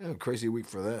 Crazy week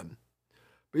for them.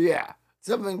 But yeah,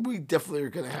 something we definitely are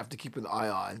going to have to keep an eye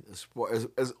on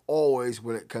as always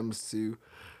when it comes to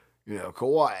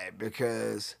Kawhi,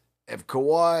 because if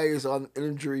Kawhi is on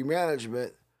injury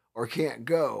management or can't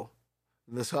go,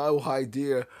 then this whole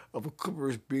idea of the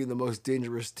Clippers being the most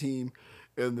dangerous team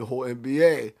in the whole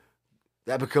NBA,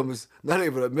 that becomes not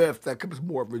even a myth, that becomes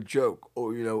more of a joke,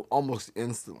 or almost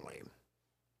instantly.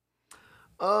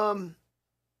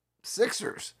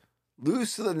 Sixers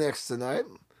lose to the Knicks tonight,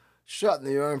 shot in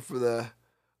the arm for the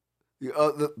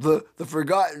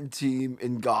forgotten team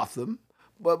in Gotham,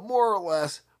 but more or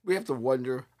less we have to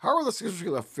wonder, how are the Sixers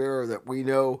going to fare that we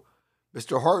know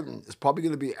Mr. Harden is probably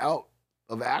going to be out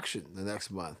of action the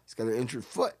next month. He's got an injured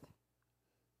foot.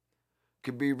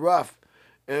 Could be rough.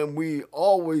 And we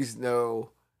always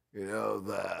know,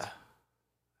 the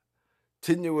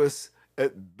tenuous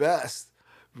at best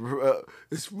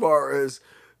as far as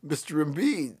Mr.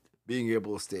 Embiid being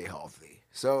able to stay healthy.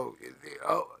 So,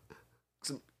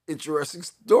 some interesting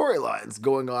storylines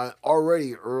going on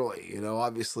already early,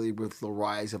 obviously with the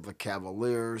rise of the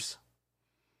Cavaliers,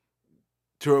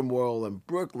 turmoil in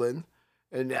Brooklyn,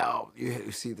 and now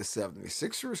you see the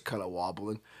 76ers kind of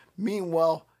wobbling.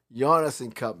 Meanwhile, Giannis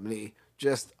and company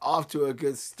just off to a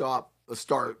good start,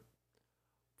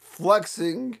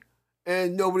 flexing,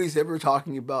 and nobody's ever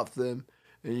talking about them,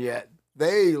 and yet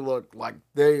they look like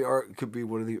could be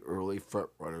one of the early front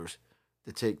runners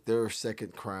to take their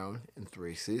second crown in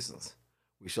 3 seasons.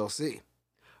 We shall see.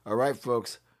 All right,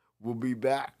 folks, we'll be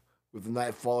back with the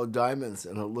Nightfall of Diamonds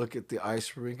and a look at the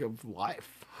ice rink of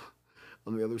life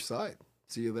on the other side.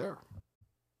 See you there.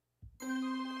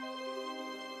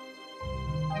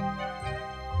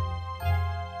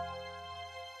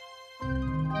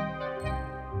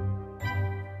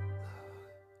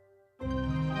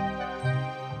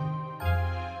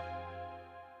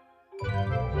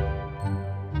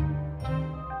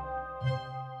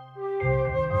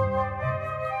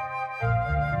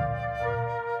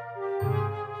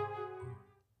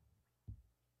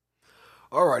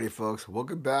 Alrighty, folks,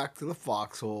 welcome back to the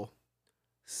Foxhole,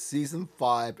 Season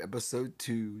 5, Episode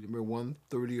 2, number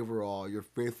 130 overall. Your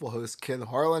faithful host, Ken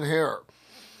Harlan here.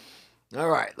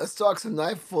 Alright, let's talk some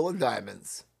Night Full of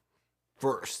Diamonds.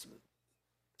 First,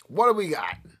 what do we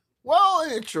got? Well,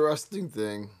 an interesting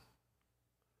thing.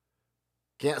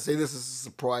 Can't say this is a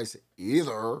surprise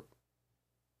either.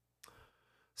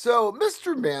 So,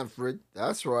 Mr. Manfred,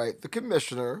 that's right, the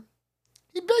commissioner,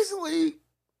 he basically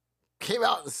came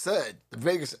out and said the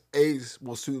Vegas A's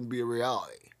will soon be a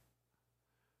reality.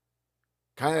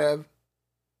 Kind of,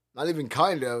 not even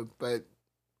kind of, but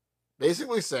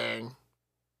basically saying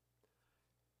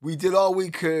we did all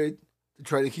we could to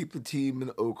try to keep the team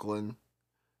in Oakland,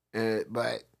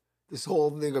 but this whole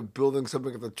thing of building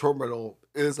something at the terminal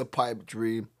is a pipe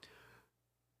dream.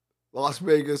 Las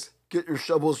Vegas, get your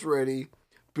shovels ready,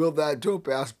 build that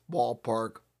dope-ass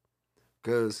ballpark,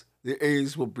 because the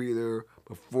A's will be there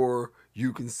before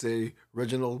you can say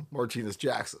Reginald Martinez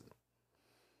Jackson.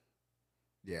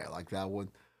 Yeah, I like that one.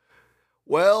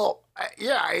 Well,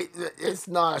 it's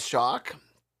not a shock.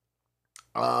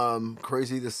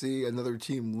 Crazy to see another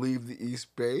team leave the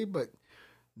East Bay, but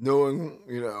knowing,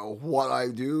 what I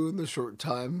do in the short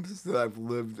times that I've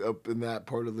lived up in that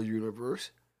part of the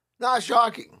universe, not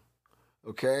shocking.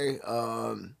 Okay?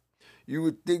 You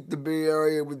would think the Bay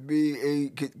Area would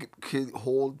be could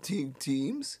hold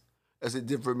teams as it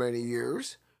did for many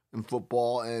years in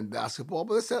football and basketball,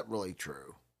 but that's not really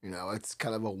true. It's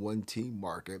kind of a one-team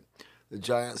market. The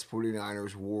Giants,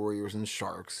 49ers, Warriors, and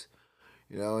Sharks.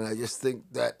 And I just think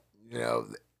that,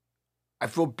 I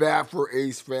feel bad for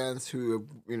A's fans who have,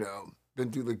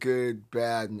 been through the good,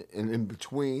 bad, and in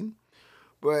between.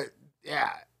 But,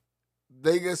 yeah,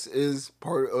 Vegas is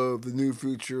part of the new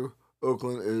future.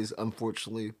 Oakland is,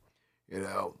 unfortunately,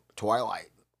 twilight.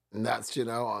 And that's,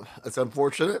 it's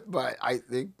unfortunate, but I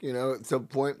think, at some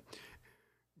point,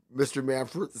 Mr.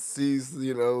 Manfred sees,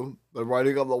 the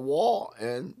writing on the wall,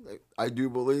 and I do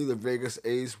believe the Vegas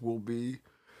A's will be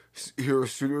here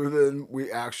sooner than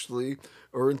we actually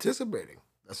are anticipating.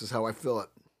 That's just how I feel it.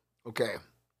 Okay,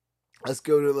 let's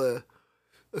go to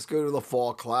the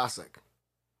Fall Classic.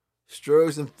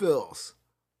 Stros and Phils.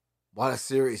 What a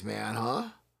series, man, huh?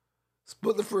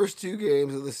 Split the first 2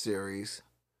 games of the series.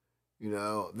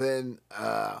 Then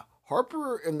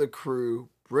Harper and the crew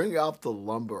bring out the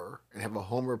lumber and have a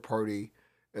homer party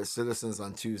at Citizens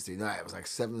on Tuesday night. It was like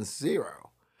 7-0.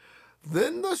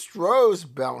 Then the Stros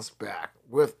bounced back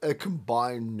with a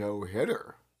combined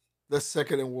no-hitter, the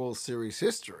second in World Series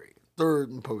history, third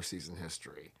in postseason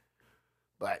history.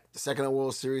 But the second in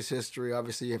World Series history,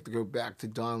 obviously, you have to go back to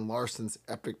Don Larson's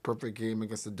epic perfect game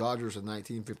against the Dodgers in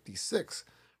 1956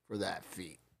 for that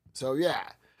feat. So, yeah,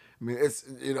 I mean, it's,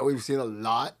 we've seen a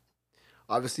lot.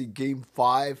 Obviously, game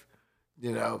 5,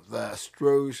 the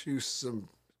Stros used some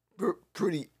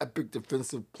pretty epic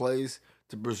defensive plays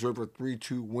to preserve a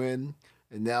 3-2 win.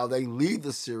 And now they lead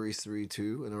the series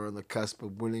 3-2 and are on the cusp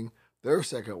of winning their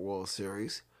second World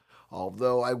Series.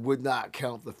 Although I would not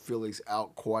count the Phillies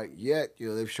out quite yet.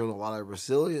 They've shown a lot of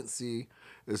resiliency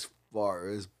as far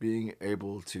as being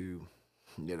able to,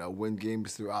 win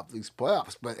games throughout these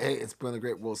playoffs. But hey, it's been a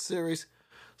great World Series.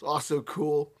 It's also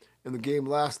cool in the game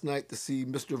last night to see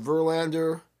Mr.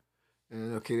 Verlander,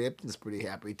 and Kate Upton's pretty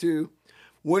happy too,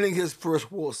 winning his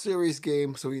first World Series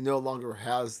game, so he no longer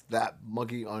has that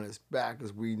monkey on his back,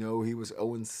 as we know he was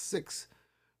 0-6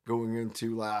 going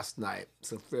into last night.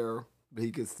 So fair. But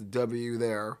he gets the W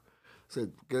there. So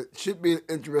it should be an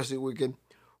interesting weekend.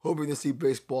 Hoping to see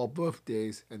baseball both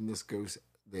days, and this goes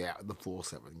the full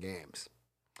 7 games.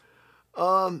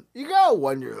 You gotta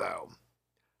wonder though,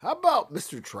 how about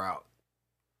Mr. Trout?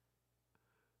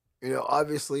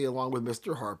 Obviously along with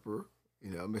Mr. Harper,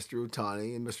 Mr.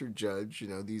 Ohtani and Mr. Judge,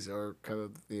 these are kind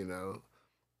of, I'm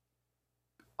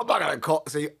not gonna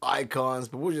say icons,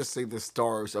 but we'll just say the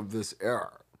stars of this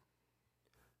era.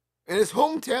 In his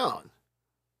hometown,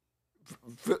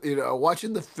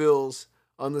 watching the Phils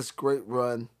on this great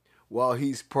run while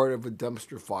he's part of a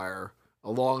dumpster fire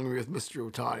along with Mr.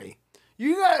 Ohtani.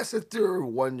 You gotta sit there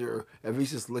and wonder if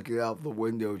he's just looking out the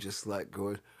window just like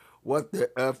going, what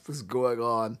the F is going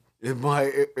on in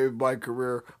my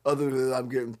career other than I'm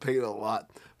getting paid a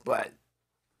lot. But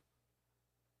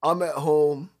I'm at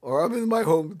home or I'm in my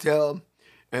hometown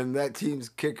and that team's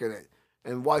kicking it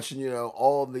and watching,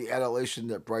 all the adulation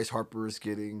that Bryce Harper is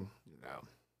getting,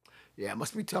 Yeah, it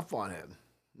must be tough on him.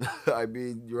 I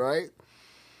mean, right?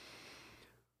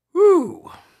 Whew.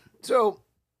 So,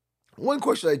 one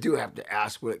question I do have to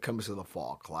ask when it comes to the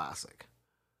Fall Classic.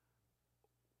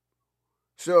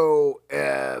 So,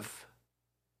 if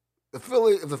the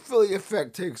Philly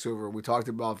effect takes over, we talked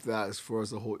about that as far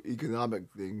as the whole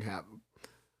economic thing happened.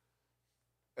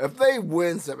 If they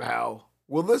win somehow,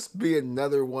 will this be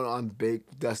another one on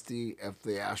Baked Dusty if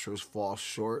the Astros fall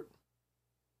short?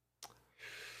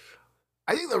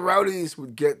 I think the Rowdies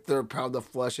would get their pound of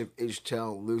flesh if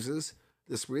H-Town loses.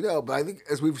 This we know, but I think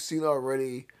as we've seen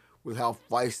already with how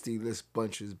feisty this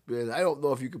bunch has been, I don't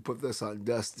know if you could put this on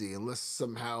Dusty unless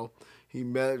somehow he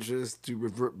manages to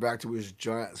revert back to his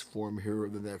Giants form here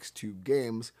in the next 2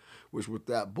 games, which with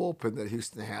that bullpen that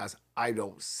Houston has, I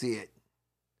don't see it.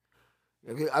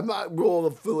 Okay, I'm not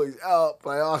ruling the Phillies out,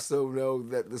 but I also know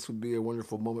that this would be a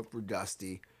wonderful moment for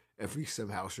Dusty if he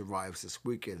somehow survives this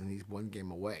weekend and he's 1 game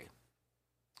away.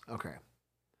 Okay.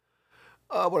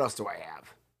 What else do I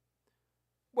have?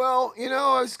 Well,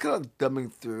 I was kind of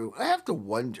dumbing through. I have to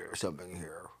wonder something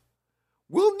here.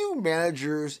 Will new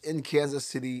managers in Kansas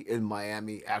City and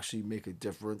Miami actually make a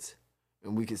difference?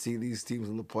 And we can see these teams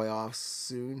in the playoffs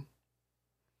soon?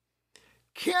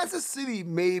 Kansas City,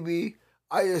 maybe.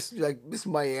 I just, this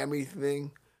Miami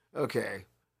thing. Okay.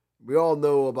 We all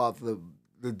know about the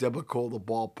debacle the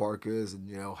ballpark is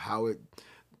and, how it...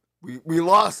 We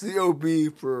lost the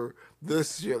OB for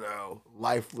this,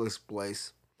 lifeless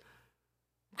place.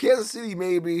 Kansas City,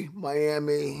 maybe.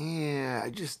 Miami, I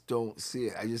just don't see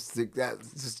it. I just think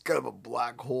that's just kind of a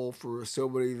black hole for so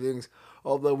many things.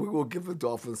 Although we will give the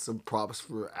Dolphins some props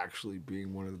for actually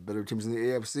being one of the better teams in the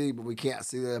AFC, but we can't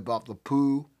say that about the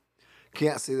Pooh.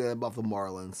 Can't say that about the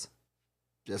Marlins.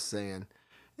 Just saying.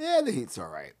 Yeah, the Heat's all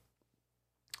right.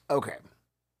 Okay.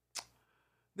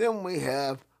 Then we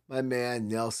have my man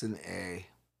Nelson A.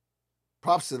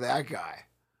 Props to that guy.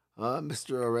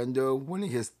 Mr. Arendo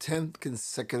winning his 10th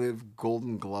consecutive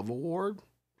Golden Glove Award.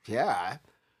 Yeah.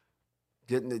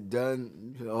 Getting it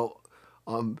done,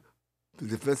 the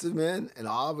defensive end and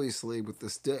obviously with the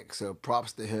stick. So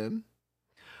props to him.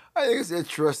 I think it's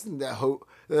interesting that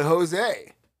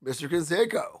Jose, Mr.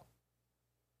 Canseco.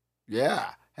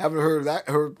 Yeah. Haven't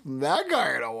heard from that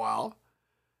guy in a while.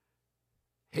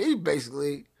 He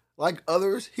basically, like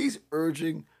others, he's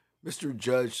urging Mr.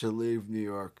 Judge to leave New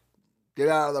York. Get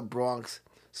out of the Bronx.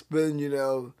 Spend,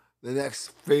 the next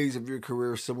phase of your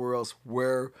career somewhere else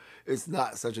where it's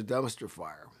not such a dumpster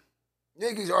fire.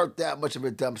 Yankees aren't that much of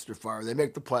a dumpster fire. They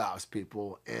make the playoffs,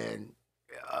 people. And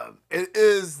it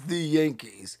is the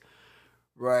Yankees,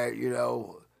 right?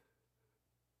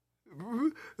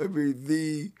 I mean,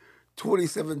 the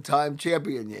 27-time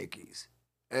champion Yankees.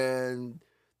 And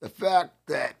the fact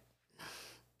that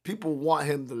people want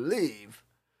him to leave,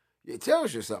 it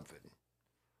tells you something,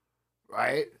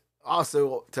 right?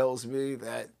 Also tells me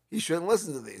that he shouldn't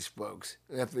listen to these folks.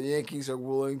 And if the Yankees are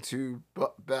willing to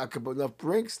back up enough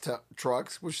Brinks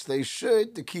trucks, which they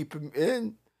should, to keep him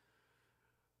in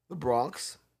the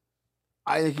Bronx,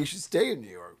 I think he should stay in New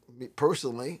York. Me,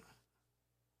 personally,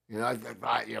 people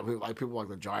like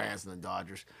the Giants and the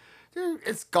Dodgers. Dude,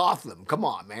 it's Gotham. Come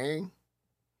on, man.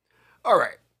 All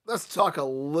right, let's talk a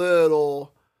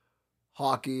little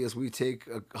hockey as we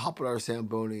hop on our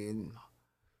Zamboni and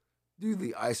do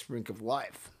the ice rink of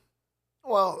life.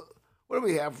 Well, what do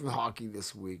we have from hockey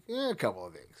this week? A couple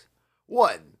of things.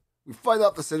 One, we find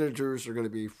out the Senators are going to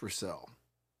be for sale.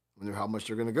 Wonder how much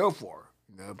they're going to go for.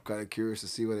 I'm kind of curious to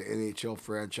see what an NHL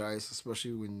franchise,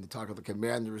 especially when you talk about the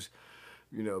Commanders,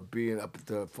 being up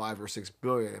to $5 or $6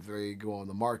 billion if they go on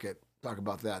the market. Talk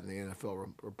about that in the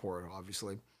NFL report,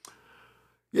 obviously.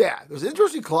 Yeah, there's an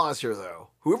interesting clause here, though.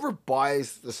 Whoever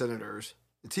buys the Senators,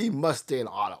 the team must stay in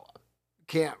Ottawa.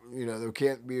 There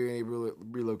can't be any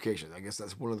relocation. I guess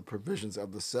that's one of the provisions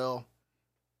of the sale.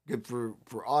 Good for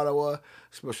Ottawa,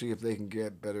 especially if they can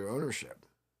get better ownership.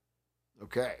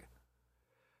 Okay.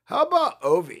 How about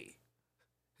Ovi?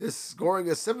 His scoring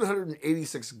a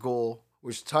 786 goal,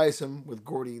 which ties him with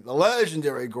the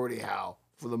legendary Gordie Howe,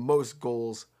 for the most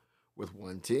goals with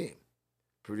one team.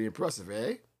 Pretty impressive,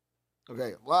 eh?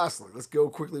 Okay, lastly, let's go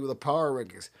quickly with the power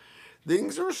rankings.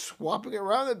 Things are swapping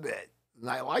around a bit, and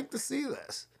I like to see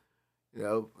this.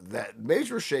 That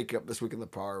major shakeup this week in the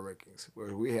power rankings,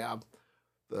 where we have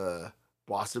the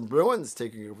Boston Bruins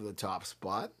taking over the top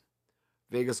spot.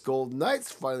 Vegas Golden Knights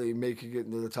finally making it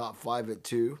into the top 5 at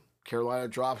 2. Carolina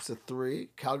drops to 3.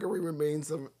 Calgary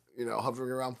remains,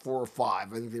 hovering around 4 or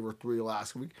 5. I think they were 3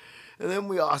 last week. And then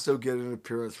we also get an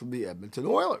appearance from the Edmonton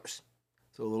Oilers.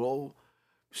 So a little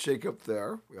shake up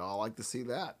there. We all like to see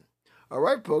that. All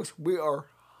right, folks, we are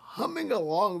humming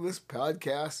along this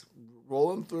podcast,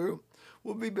 rolling through.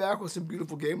 We'll be back with some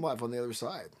beautiful game life on the other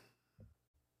side.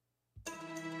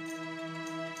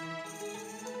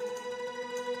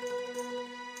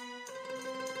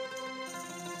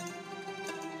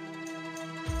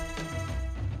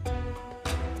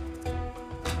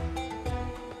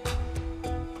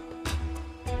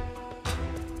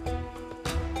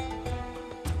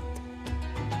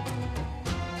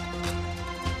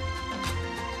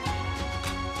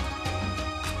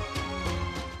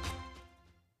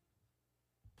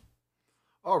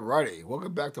 Alrighty,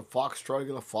 welcome back to Foxtrotting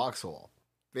in the Foxhole.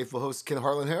 Faithful host Ken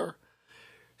Harlan here.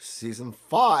 Season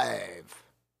 5,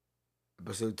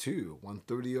 Episode 2,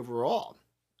 130 overall.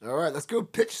 Alright, let's go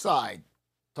pitch side.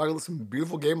 Talking about some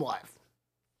beautiful game life.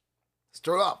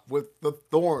 Start off with the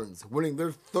Thorns winning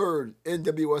their 3rd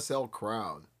NWSL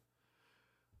crown.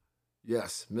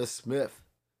 Yes, Miss Smith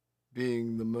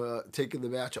taking the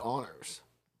match honors.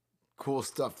 Cool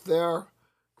stuff there.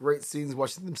 Great scenes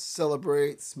watching them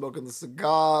celebrate, smoking the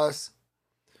cigars.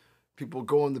 People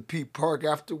going to P Park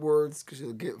afterwards because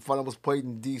the final was played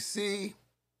in D.C.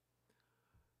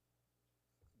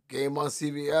 Game on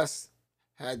CBS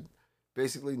had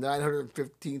basically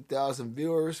 915,000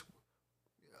 viewers,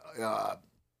 up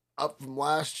from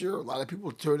last year. A lot of people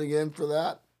turning in for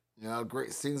that.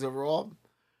 Great scenes overall.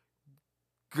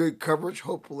 Good coverage.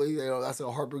 Hopefully, that's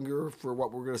a harbinger for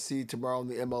what we're going to see tomorrow in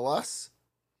the MLS.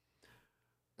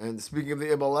 And speaking of the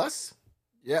MLS,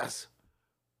 yes,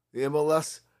 the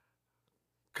MLS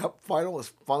Cup final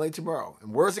is finally tomorrow.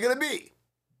 And where's it going to be?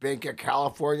 Bank of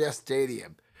California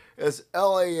Stadium. As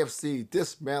LAFC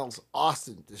dismantles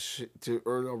Austin to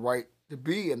earn a right to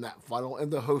be in that final and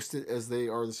to host it as they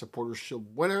are the Supporters' Shield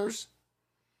winners.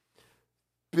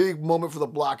 Big moment for the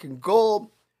black and gold.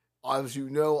 As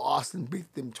you know, Austin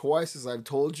beat them twice, as I've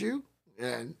told you.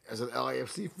 And as an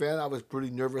LAFC fan, I was pretty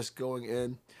nervous going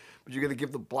in. But you're going to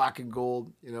give the black and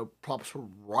gold, props for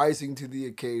rising to the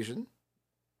occasion.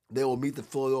 They will meet the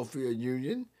Philadelphia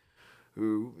Union,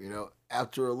 who,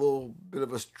 after a little bit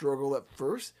of a struggle at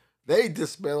first, they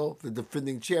dismantle the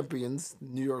defending champions,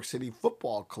 New York City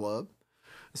Football Club.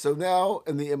 So now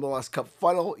in the MLS Cup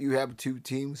final, you have 2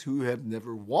 teams who have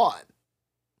never won.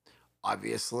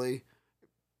 Obviously,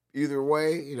 either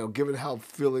way, given how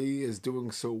Philly is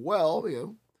doing so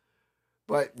well,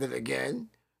 but then again,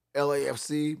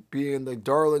 LAFC being the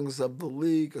darlings of the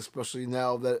league, especially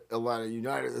now that Atlanta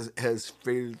United has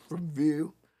faded from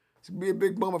view, it's going to be a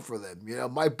big moment for them.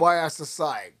 My bias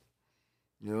aside,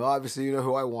 obviously you know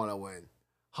who I want to win.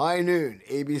 High noon,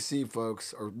 ABC,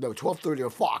 folks, or no, 12:30 on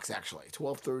Fox, actually.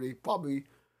 12:30, probably,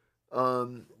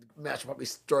 match probably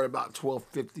start about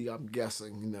 12:50, I'm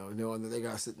guessing, knowing that they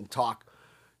got to sit and talk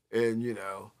and,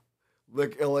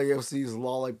 lick LAFC's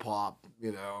lollipop,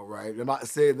 right? I'm not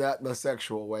saying that in a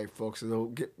sexual way, folks, so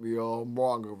don't get me all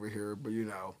wrong over here, but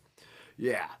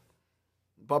yeah.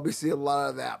 Probably see a lot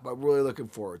of that, but really looking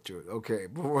forward to it. Okay,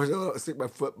 before I stick my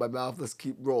foot in my mouth, let's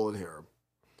keep rolling here.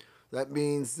 That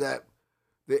means that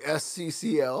the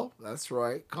SCCL, that's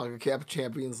right, CONCACAF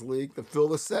Champions League, the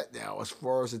field is set now as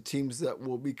far as the teams that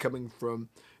will be coming from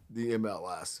the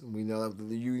MLS. And we know that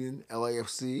the Union,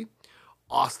 LAFC,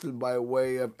 Austin, by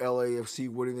way of LAFC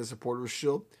winning the Supporters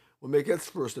Shield, will make its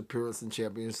first appearance in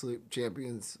Champions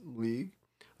League.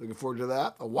 Looking forward to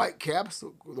that. The Whitecaps,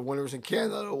 the winners in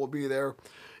Canada, will be there,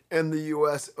 and the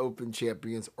U.S. Open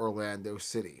champions Orlando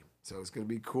City. So it's going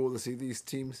to be cool to see these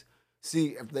teams,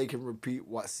 see if they can repeat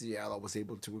what Seattle was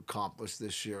able to accomplish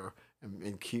this year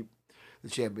and keep the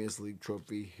Champions League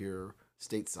trophy here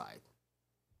stateside.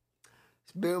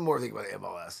 Maybe more thing about the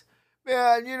MLS.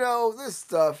 Man, this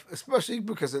stuff, especially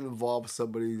because it involves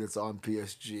somebody that's on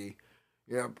PSG.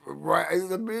 Right?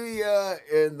 The media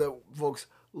and the folks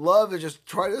love to just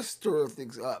try to stir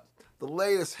things up. The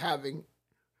latest having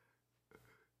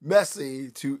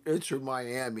Messi to enter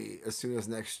Miami as soon as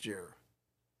next year.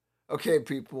 Okay,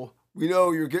 people, we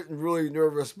know you're getting really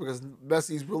nervous because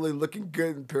Messi's really looking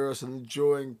good in Paris and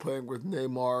enjoying playing with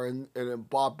Neymar and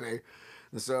Mbappe.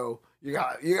 And so you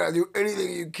gotta do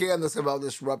anything you can to somehow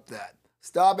disrupt that.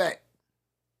 Stop it.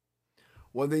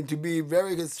 One thing to be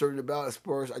very concerned about, as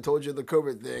far as I told you the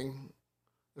COVID thing,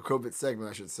 the COVID segment,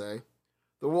 I should say,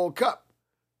 the World Cup.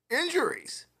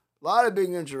 Injuries. A lot of big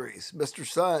injuries. Mr.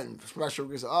 Sun, special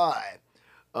his eye.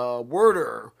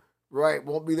 Werder, right,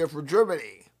 won't be there for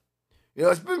Germany.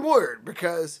 It's been weird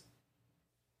because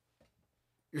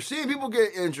you're seeing people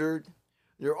get injured.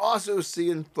 You're also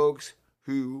seeing folks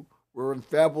who were in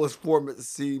fabulous form at the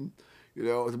scene, at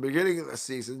the beginning of the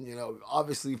season,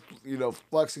 obviously,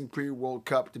 flexing pre-World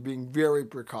Cup to being very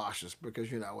precautious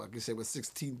because, like I said, with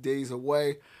 16 days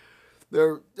away,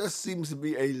 there just seems to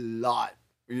be a lot,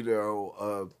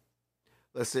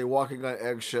 let's say, walking on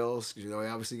eggshells. We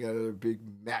obviously got another big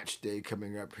match day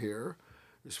coming up here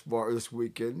as far this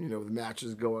weekend, the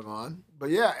matches going on. But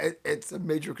yeah, it's a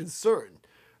major concern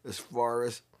as far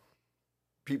as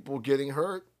people getting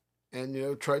hurt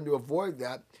and, trying to avoid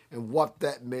that and what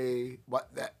that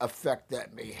effect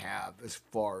that may have as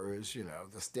far as,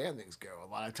 the standings go.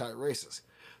 A lot of tight races.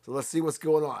 So let's see what's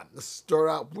going on. Let's start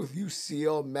out with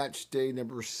UCL match day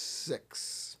number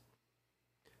 6.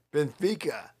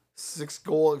 Benfica,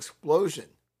 6-goal explosion,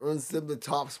 earns them the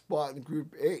top spot in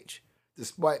Group H.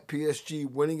 Despite PSG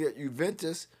winning at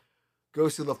Juventus,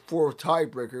 goes to the 4th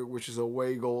tiebreaker, which is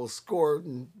away goals scored,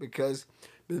 and because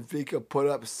Benfica put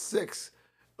up 6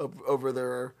 over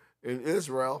there in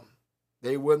Israel,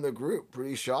 they win the group.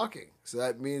 Pretty shocking. So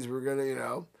that means we're going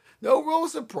to, no real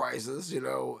surprises,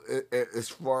 as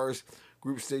far as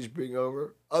group stage being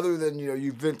over, other than,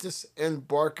 Juventus and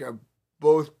Barca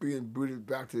both being booted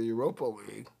back to the Europa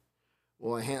League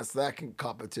will enhance that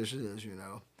competition, as you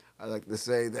know. I like to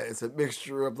say that it's a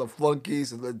mixture of the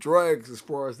flunkies and the dregs as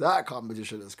far as that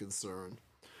competition is concerned.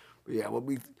 But yeah, we'll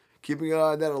be keeping an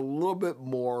eye on that a little bit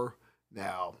more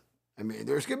now. I mean,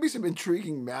 there's going to be some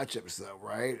intriguing matchups, though,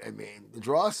 right? I mean, the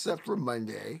draw is set for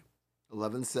Monday,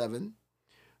 11-7.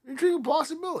 Intriguing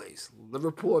possibilities.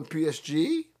 Liverpool and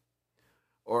PSG,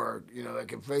 or, they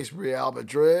can face Real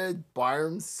Madrid,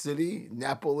 Bayern, City,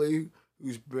 Napoli,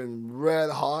 who's been red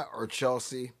hot, or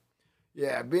Chelsea.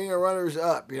 Yeah, being a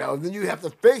runners-up, then you have to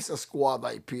face a squad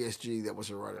like PSG that was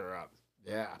a runner-up.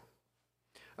 Yeah.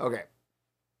 Okay.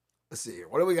 Let's see here.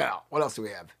 What do we got? What else do we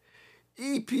have?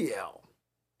 EPL.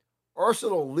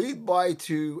 Arsenal lead by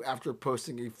 2 after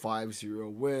posting a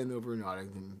 5-0 win over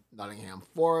Nottingham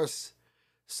Forest.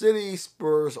 City,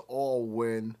 Spurs all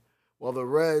win, while the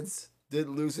Reds did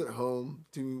lose at home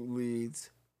to Leeds.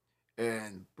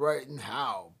 And Brighton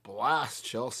Howe blast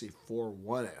Chelsea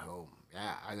 4-1 at home.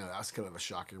 Yeah, I know, that's kind of a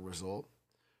shocking result.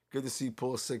 Good to see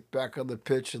Pulisic back on the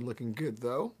pitch and looking good,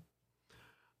 though.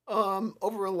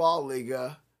 Over in La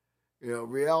Liga,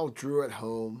 Real drew at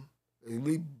home. They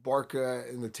lead Barca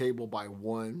in the table by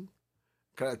 1.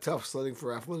 Kind of tough sledding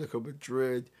for Atletico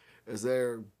Madrid as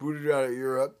they're booted out of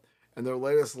Europe. And their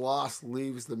latest loss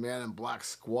leaves the Man in Black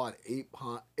squad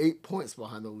 8 points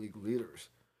behind the league leaders.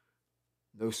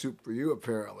 No soup for you,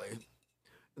 apparently.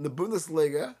 In the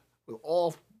Bundesliga, with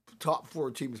all top 4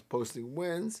 teams posting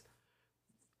wins,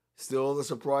 still the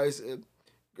surprise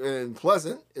and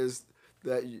pleasant is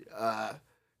that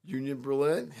Union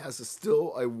Berlin has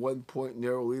still a 1-point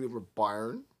narrow lead over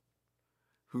Bayern,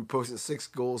 who posted 6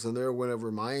 goals in their win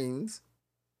over Mainz.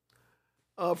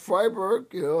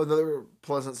 Freiburg, another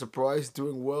pleasant surprise,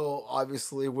 doing well,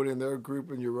 obviously winning their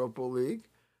group in Europa League.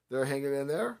 they're hanging in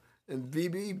there. And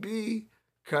VBB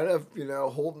kind of,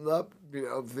 holding up,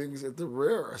 things at the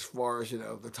rear as far as,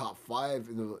 the top five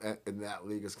in that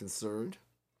league is concerned.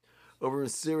 Over in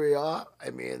Serie A, I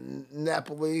mean,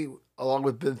 Napoli, along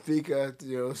with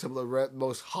Benfica, some of the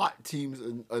most hot teams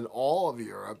in all of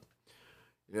Europe,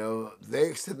 they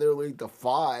extend their lead to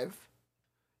five.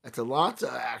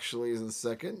 Atalanta actually is in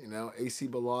second. AC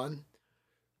Milan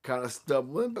kind of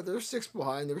stumbling, but they're six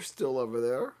behind. They're still over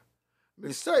there. I mean,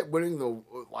 despite winning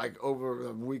over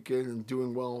the weekend and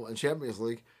doing well in Champions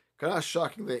League, kind of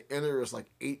shocking that Inter is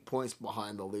 8 points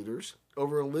behind the leaders.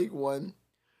 Over in League One,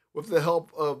 with the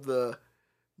help of the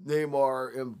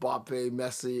Neymar, Mbappe,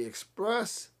 Messi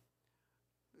Express,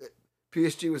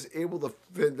 PSG was able to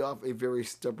fend off a very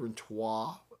stubborn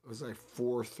Troyes. It was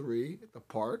 4-3 at the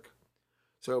park.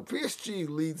 So PSG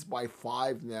leads by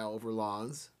 5 now over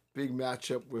Lens. Big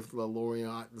matchup with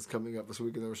Lorient that's coming up this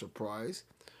weekend. They're a surprise.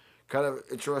 Kind of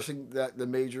interesting that the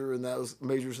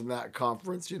majors in that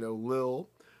conference, Lille,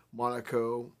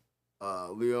 Monaco,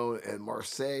 Lyon, and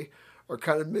Marseille are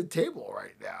kind of mid-table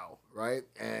right now, right?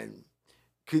 And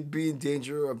could be in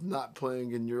danger of not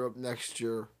playing in Europe next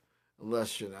year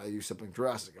unless, you do something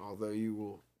drastic. Although you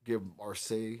will give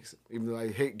Marseille, even though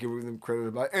I hate giving them credit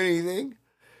about anything,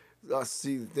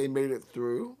 see that they made it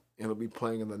through and will be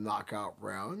playing in the knockout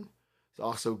round. It's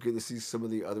also good to see some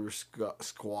of the other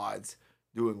squads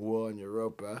doing well in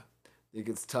Europa. I think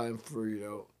it's time for,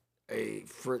 a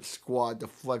French squad to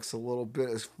flex a little bit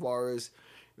as far as,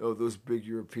 those big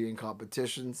European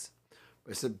competitions.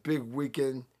 But it's a big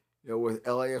weekend, with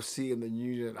LAFC and the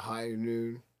Union at high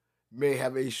noon. May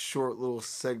have a short little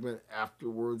segment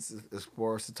afterwards as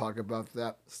far as to talk about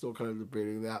that. Still kind of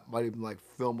debating that. Might even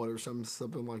film it or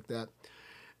something like that.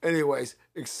 Anyways,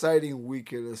 exciting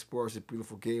weekend as far as a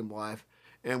beautiful game live.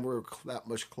 And we're that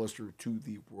much closer to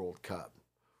the World Cup,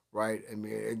 right? I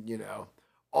mean,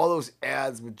 all those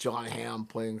ads with John Hamm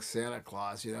playing Santa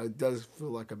Claus, it does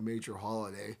feel like a major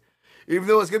holiday. Even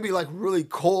though it's going to be really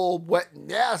cold, wet, and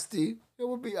nasty,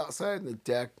 we'll be outside on the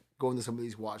deck going to some of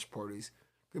these watch parties.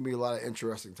 Going to be a lot of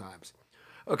interesting times.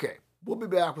 Okay, we'll be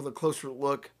back with a closer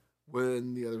look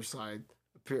when the other side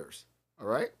appears. All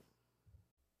right?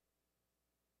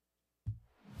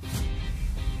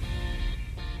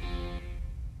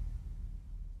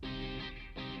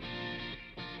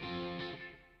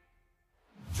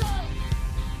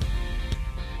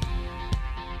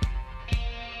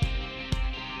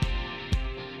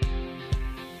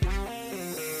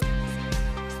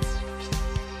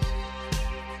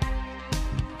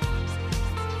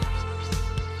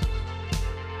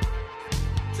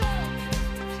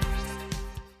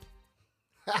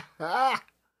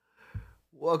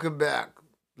 Welcome back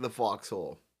to the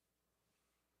Foxhole.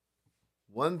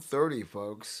 130,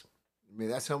 folks. I mean,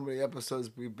 that's how many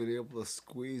episodes we've been able to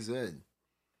squeeze in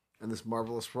this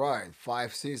marvelous ride.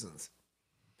 5 seasons.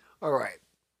 All right.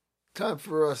 Time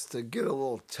for us to get a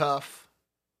little tough,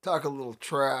 talk a little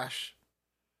trash,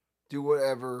 do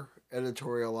whatever,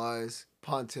 editorialize,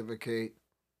 pontificate.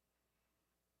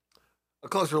 A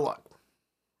closer look.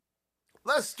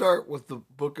 Let's start with the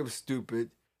Book of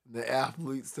Stupid and the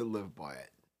athletes that live by it.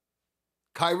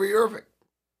 Kyrie Irving.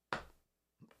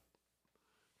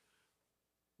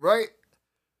 Right?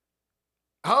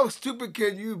 How stupid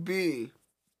can you be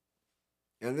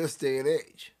in this day and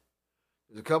age?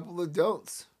 There's a couple of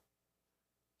don'ts.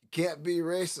 You can't be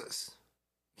racist.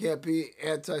 You can't be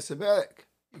anti-Semitic.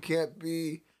 You can't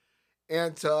be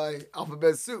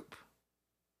anti-alphabet soup.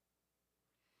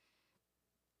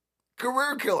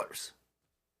 Career killers.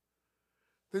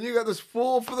 Then you got this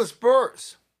fool for the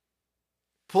Spurs.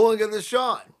 Pulling at the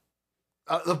Sean.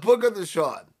 The book of the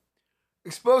Sean.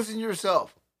 Exposing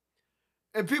yourself.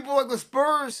 And people like the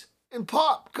Spurs and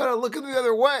Pop kind of looking the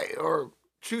other way or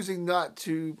choosing not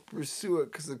to pursue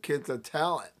it because the kid's a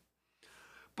talent.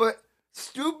 But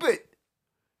stupid.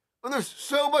 And there's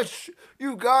so much,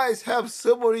 you guys have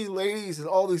so many ladies in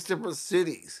all these different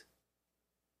cities.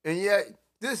 And yet,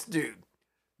 this dude,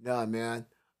 nah, man,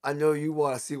 I know you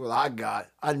want to see what I got.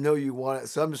 I know you want it,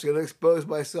 so I'm just going to expose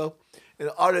myself,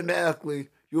 and automatically,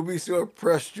 you'll be so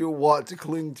impressed you'll want to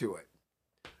cling to it.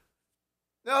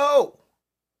 No!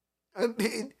 I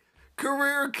mean,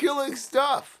 career-killing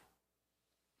stuff.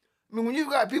 I mean, when you've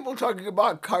got people talking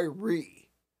about Kyrie,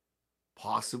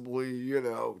 possibly,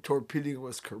 torpedoing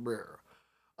his career,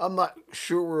 I'm not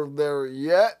sure we're there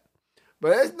yet,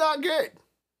 but it's not good.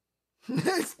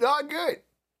 It's not good.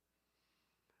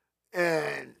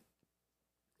 And,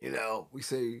 we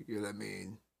say,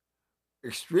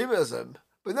 extremism.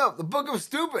 But no, the Book of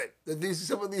Stupid that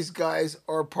some of these guys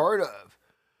are a part of.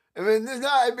 I mean, there's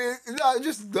not. I mean, it's not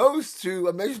just those two.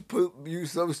 I mean, I just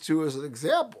use those two as an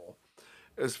example.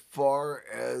 As far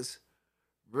as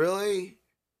really,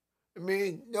 I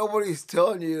mean, nobody's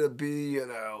telling you to be,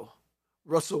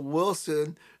 Russell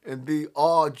Wilson and be,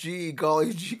 oh, gee,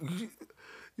 golly, gee,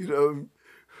 you know,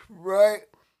 right?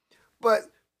 But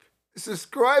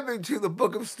subscribing to the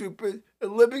Book of Stupid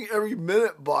and living every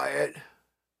minute by it,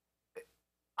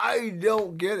 I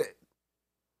don't get it.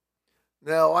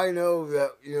 Now, I know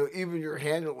that, even your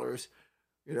handlers,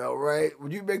 right?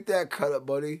 When you make that cut up,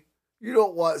 buddy, you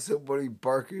don't want somebody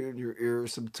barking in your ear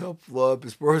some tough love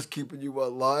as far as keeping you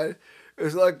online.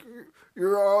 It's like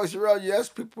you're always around yes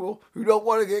people who don't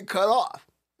want to get cut off.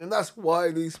 And that's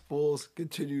why these fools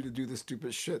continue to do the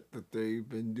stupid shit that they've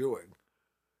been doing.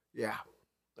 Yeah.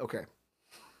 Okay.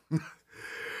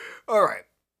 All right.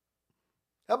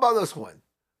 How about this one?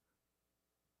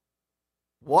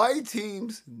 Why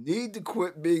teams need to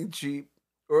quit being cheap,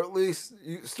 or at least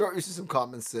start using some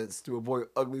common sense to avoid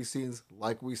ugly scenes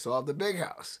like we saw at the big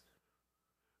house,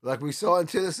 like we saw in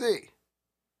Tennessee.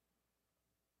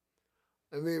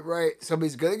 I mean, right?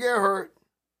 Somebody's gonna get hurt.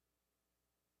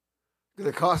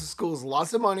 Gonna cost the schools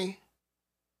lots of money.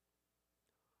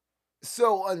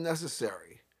 So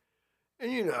unnecessary.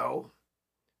 And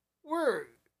we're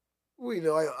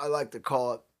I like to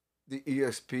call it the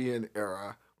ESPN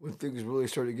era when things really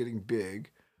started getting big.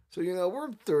 So,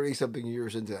 we're 30 something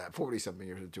years into that, 40 something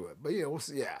years into it. But, we'll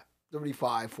see, yeah,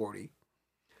 35, 40.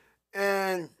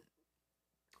 And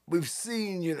we've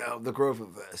seen, the growth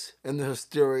of this and the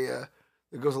hysteria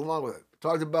that goes along with it. We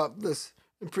talked about this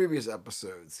in previous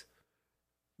episodes.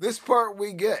 This part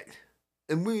we get,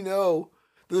 and we know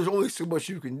there's only so much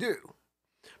you can do.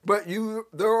 But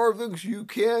there are things you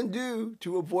can do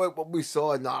to avoid what we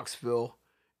saw in Knoxville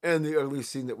and the ugly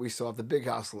scene that we saw at the big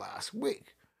house last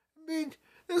week. I mean,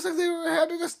 it was like they were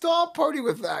having a stomp party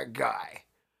with that guy.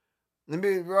 I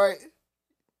mean, right?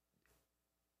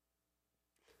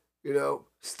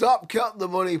 Stop counting the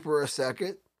money for a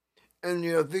second and,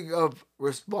 think of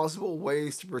responsible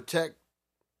ways to protect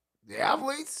the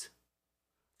athletes,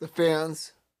 the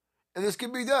fans, and this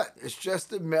can be done. It's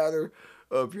just a matter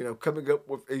of, coming up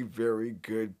with a very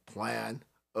good plan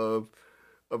of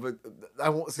a, I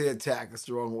won't say attack, that's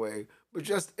the wrong way, but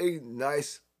just a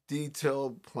nice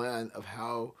detailed plan of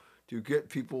how to get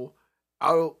people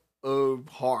out of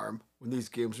harm when these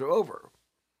games are over,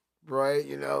 right?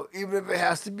 Even if it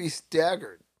has to be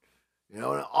staggered, and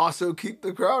also keep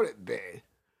the crowd at bay.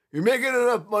 You're making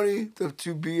enough money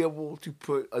to be able to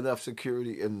put enough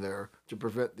security in there to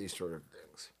prevent these sort of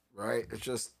things, right? It's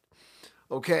just,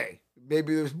 okay,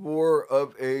 maybe there's more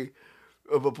of a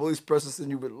police presence than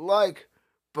you would like,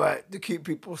 but to keep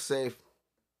people safe,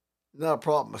 not a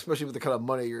problem, especially with the kind of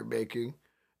money you're making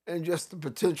and just the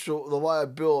potential, the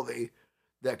liability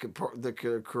that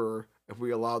could occur if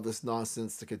we allow this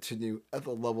nonsense to continue at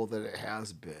the level that it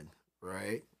has been,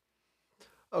 right?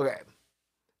 Okay,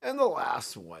 and the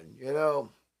last one, that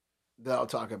I'll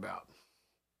talk about,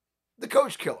 the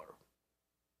coach killer.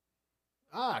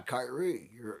 Ah, Kyrie,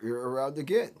 you're around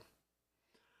again.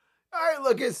 All right,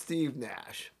 look at Steve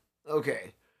Nash.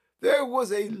 Okay, there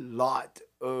was a lot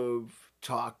of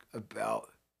talk about,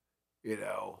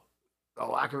 a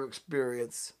lack of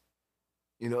experience,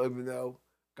 even though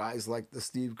guys like the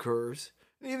Steve Kerrs,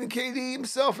 and even KD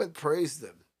himself had praised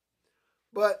them.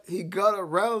 But he got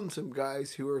around some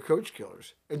guys who are coach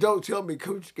killers. And don't tell me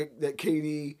that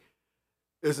KD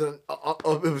isn't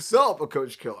of himself a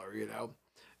coach killer,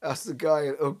 Ask the guy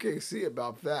at OKC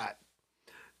about that.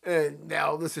 And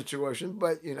now the situation,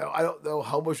 but, I don't know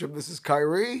how much of this is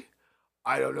Kyrie.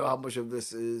 I don't know how much of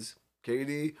this is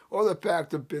KD or the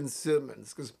fact of Ben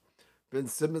Simmons, because Ben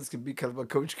Simmons can be kind of a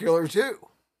coach killer too.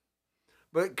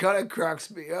 But it kind of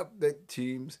cracks me up that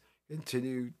teams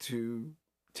continue to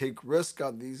take risk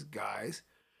on these guys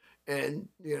and,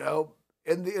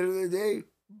 in the end of the day,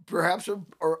 perhaps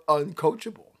are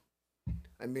uncoachable.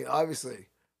 I mean, obviously,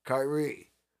 Kyrie,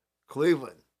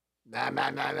 Cleveland, nah.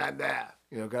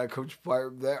 Got a coach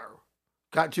fired there.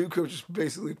 Got two coaches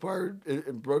basically fired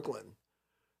in Brooklyn.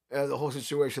 And the whole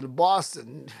situation in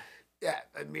Boston. Yeah,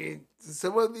 I mean,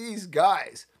 some of these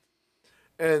guys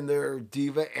and their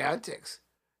diva antics,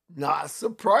 not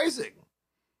surprising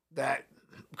that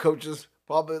coaches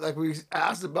probably, like we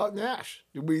asked about Nash,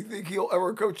 do we think he'll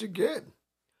ever coach again?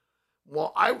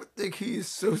 Well, I would think he is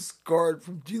so scarred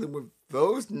from dealing with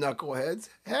those knuckleheads.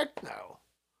 Heck no.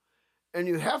 And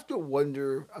you have to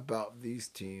wonder about these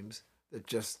teams that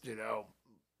just,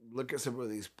 look at some of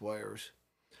these players.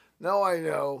 Now I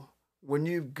know when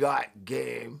you've got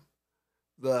game,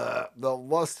 the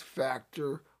lust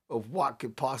factor of what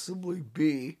could possibly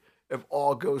be if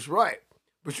all goes right.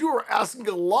 But you are asking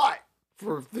a lot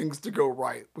for things to go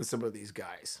right with some of these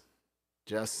guys.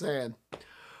 Just saying.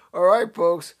 All right,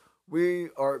 folks. We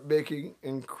are making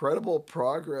incredible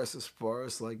progress as far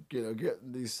as getting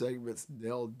these segments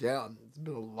nailed down. It's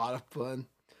been a lot of fun,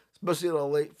 especially on a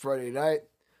late Friday night.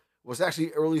 Well, it's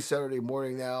actually early Saturday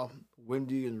morning now,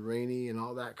 windy and rainy and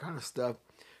all that kind of stuff.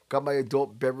 Got my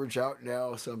adult beverage out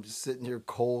now, so I'm just sitting here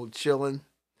cold, chilling.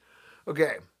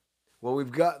 Okay, well,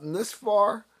 we've gotten this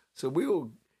far, so we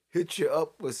will hit you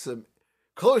up with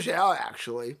close you out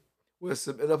actually, with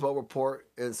some NFL report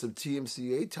and some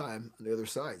TMCA time on the other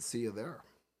side. See you there.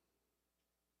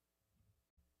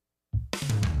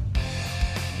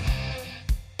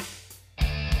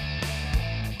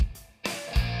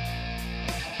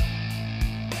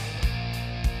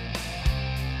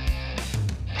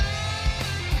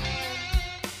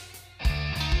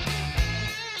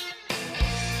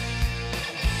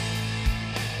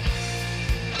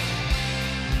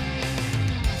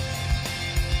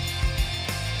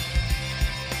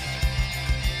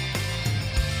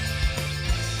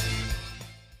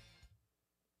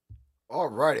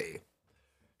 Alrighty,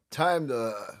 time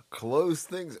to close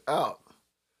things out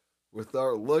with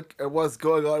our look at what's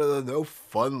going on in the No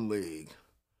Fun League.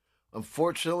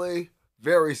 Unfortunately,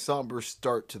 very somber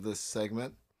start to this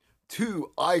segment.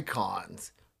 Two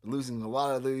icons, losing a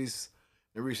lot of these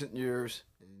in recent years.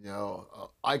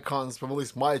 Icons from at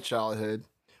least my childhood.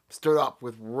 Start off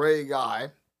with Ray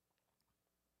Guy,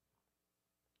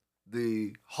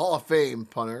 the Hall of Fame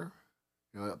punter.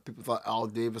 People thought Al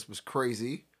Davis was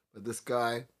crazy, but this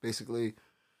guy basically,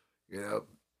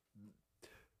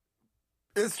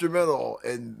 instrumental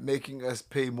in making us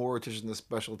pay more attention to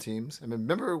special teams. I mean,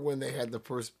 remember when they had the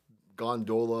first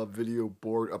gondola video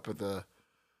board up at the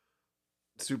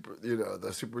the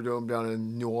Superdome down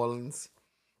in New Orleans?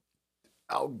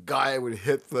 Our guy would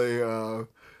hit the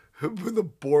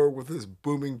board with his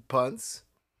booming punts.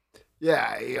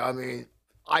 Yeah, I mean,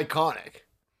 iconic.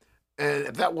 And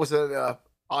if that wasn't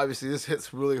obviously this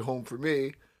hits really home for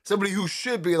me. Somebody who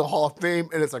should be in the Hall of Fame,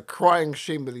 and it's a crying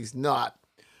shame that he's not.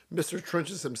 Mr.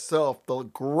 Trenches himself, the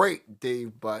great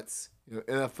Dave Butts,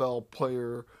 NFL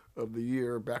Player of the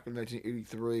Year back in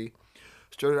 1983.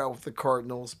 Started out with the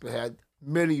Cardinals, but had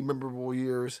many memorable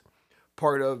years.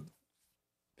 Part of,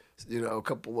 a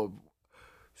couple of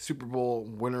Super Bowl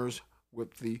winners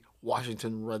with the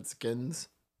Washington Redskins.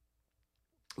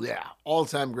 Yeah,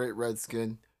 all-time great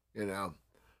Redskin,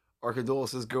 Our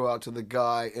condolences go out to the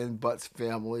guy and Butts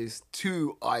families,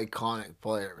 two iconic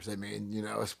players. I mean,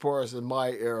 as far as in my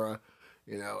era,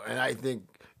 and I think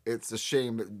it's a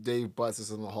shame that Dave Butts is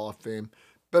in the Hall of Fame.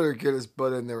 Better get his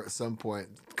butt in there at some point.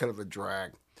 It's kind of a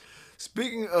drag.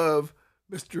 Speaking of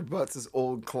Mr. Butts'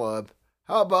 old club,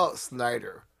 how about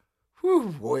Snyder? Whew,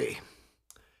 boy.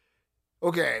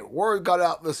 Okay, word got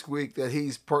out this week that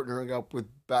he's partnering up with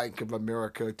Bank of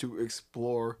America to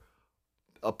explore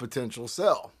a potential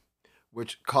sell,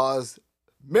 which caused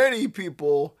many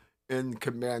people in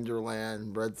Commander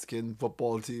land, Redskin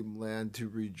football team land, to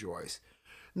rejoice.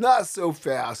 Not so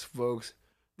fast, folks.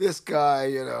 This guy,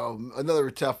 another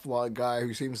Teflon guy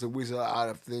who seems to weasel out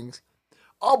of things.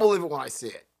 I'll believe it when I see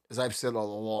it, as I've said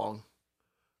all along.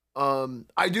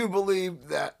 I do believe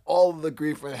that all of the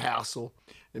grief and hassle,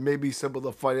 and maybe some of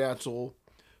the financial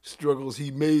struggles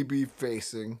he may be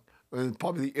facing, and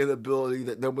probably the inability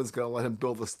that no one's going to let him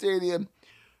build the stadium,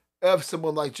 if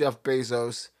someone like Jeff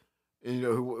Bezos,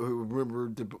 who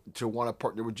rumored to want to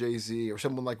partner with Jay-Z, or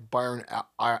someone like Byron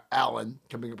Allen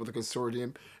coming up with a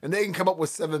consortium, and they can come up with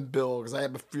 $7 billion, because I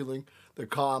have a feeling the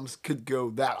comms could go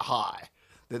that high,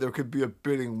 that there could be a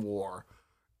bidding war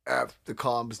if the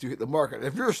comms do hit the market. And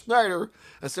if you're Snyder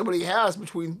and somebody has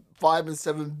between $5 and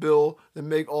 $7 billion, then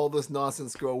make all this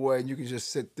nonsense go away, and you can just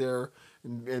sit there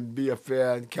and be a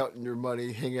fan, counting your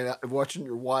money, hanging out, and watching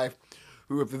your wife,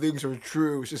 who, if the things are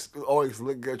true, is just always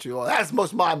looking at you like, that's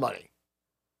most of my money.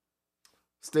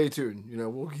 Stay tuned.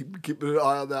 We'll keep an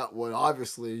eye on that one.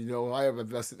 Obviously, I have a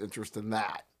vested interest in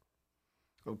that.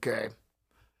 Okay.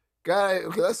 Okay,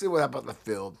 let's see what happened on the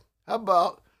field. How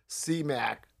about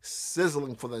C-Mac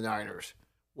sizzling for the Niners?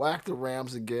 Whack the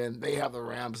Rams again. They have the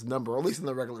Rams number, at least in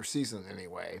the regular season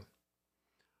anyway.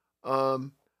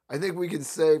 I think we can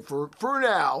say for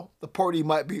now, the party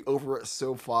might be over at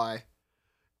SoFi.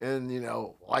 And,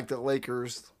 like the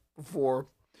Lakers before,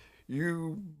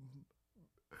 you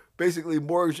basically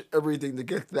mortgage everything to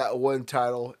get that one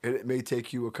title, and it may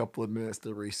take you a couple of minutes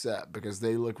to reset because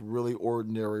they look really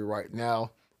ordinary right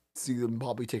now. See them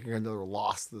probably taking another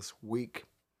loss this week.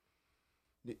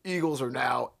 The Eagles are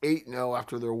now 8-0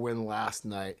 after their win last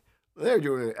night. They're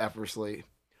doing it effortlessly.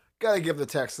 Gotta give the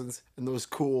Texans and those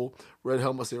cool red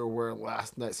helmets they were wearing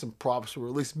last night some props for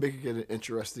at least making it an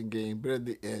interesting game. But in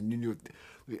the end, you knew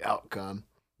the outcome.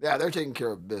 Yeah, they're taking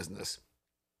care of business.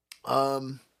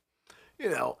 Um,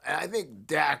 and I think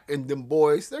Dak and them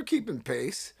boys, they're keeping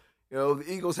pace. The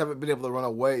Eagles haven't been able to run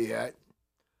away yet.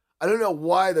 I don't know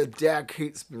why the Dak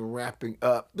hate's been ramping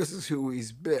up. This is who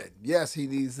he's been. Yes, he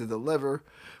needs to deliver,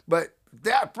 but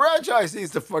that franchise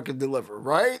needs to fucking deliver,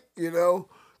 right?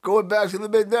 Going back to the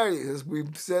mid 90s, as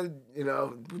we've said,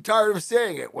 we're tired of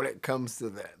saying it when it comes to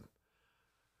them.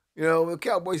 The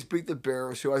Cowboys beat the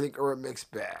Bears, who I think are a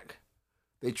mixed bag.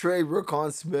 They trade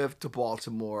Roquan Smith to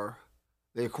Baltimore.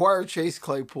 They acquired Chase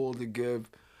Claypool to give,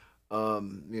 their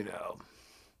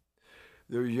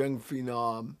young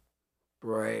phenom,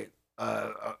 right,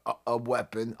 a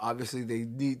weapon. Obviously, they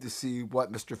need to see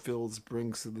what Mr. Fields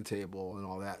brings to the table and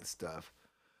all that stuff.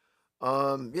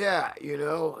 Yeah,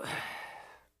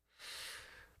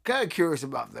 kind of curious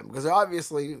about them because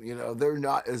obviously, they're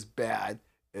not as bad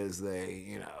as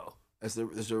as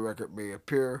their record may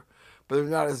appear, but they're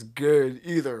not as good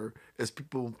either as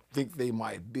people think they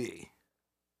might be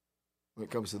when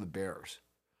it comes to the Bears.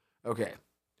 Okay,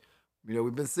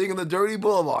 we've been singing the Dirty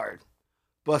Boulevard,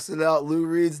 busted out Lou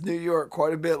Reed's New York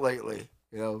quite a bit lately.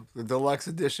 The deluxe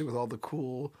edition with all the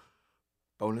cool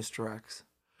bonus tracks.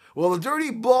 Well, the Dirty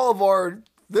Boulevard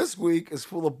this week is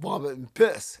full of vomit and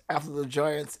piss after the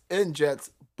Giants and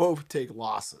Jets both take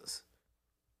losses.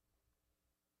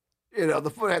 The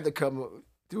foot had to come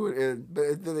do it in,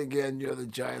 but then again, the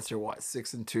Giants are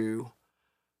 6-2,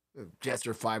 the Jets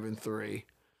are 5-3.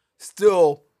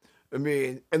 Still, in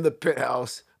the pit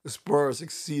house, as far as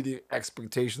exceeding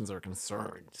expectations are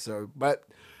concerned. So, but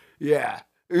yeah,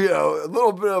 a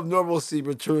little bit of normalcy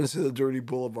returns to the Dirty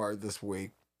Boulevard this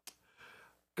week.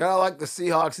 Kind of like the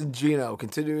Seahawks and Geno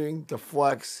continuing to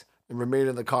flex and remain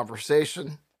in the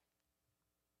conversation.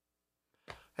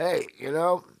 Hey,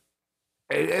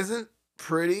 it isn't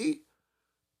pretty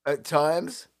at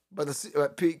times, but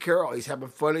Pete Carroll, he's having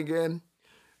fun again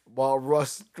while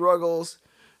Russ struggles.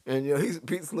 And,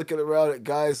 Pete's looking around at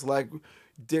guys like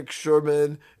Dick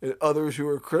Sherman and others who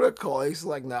are critical. He's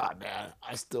like, nah, man,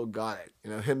 I still got it.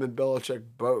 Him and Belichick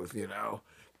both,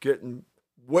 getting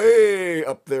way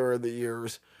up there in the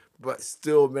years, but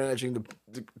still managing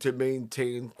to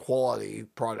maintain quality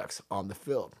products on the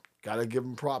field. Got to give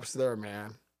them props there,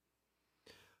 man.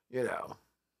 The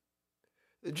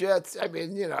Jets, I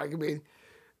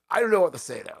don't know what to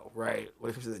say, though, right,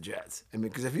 when it comes to the Jets.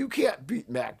 Because if you can't beat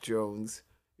Mac Jones,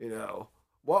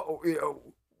 where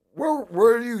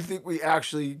do you think we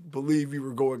actually believe you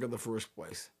were going in the first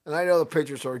place? And I know the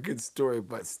Patriots are a good story,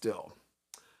 but still.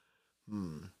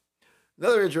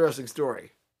 Another interesting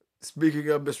story. Speaking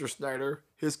of Mr. Snyder,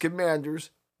 his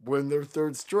Commanders win their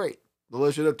third straight. The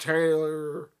legend of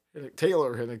Taylor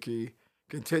Heineke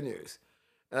continues.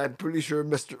 And I'm pretty sure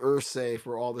Mr. Irsay,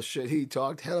 for all the shit he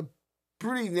talked, had a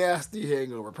pretty nasty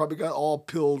hangover. Probably got all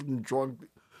pilled and drunk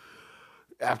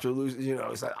after losing.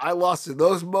 He's like, I lost to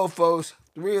those mofos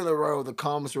 3 in a row. The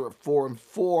Comets are at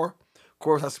 4-4. Of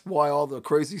course, that's why all the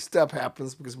crazy stuff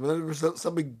happens, because whenever there's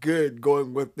something good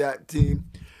going with that team,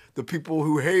 the people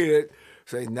who hate it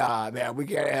say, nah, man, we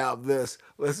can't have this.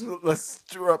 Let's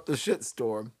stir up the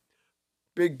shitstorm.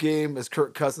 Big game as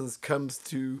Kirk Cousins comes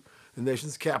to the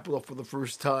nation's capital for the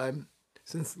first time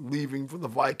since leaving for the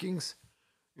Vikings.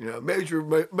 Major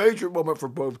moment for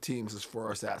both teams as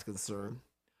far as that's concerned.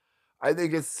 I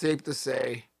think it's safe to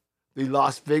say the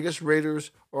Las Vegas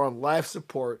Raiders are on life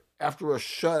support after a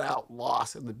shutout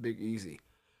loss in the Big Easy.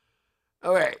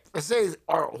 Okay, the Saints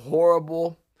aren't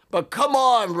horrible, but come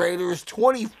on, Raiders,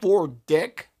 24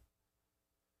 dick.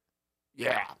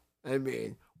 Yeah,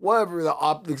 whatever the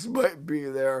optics might be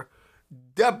there,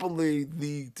 definitely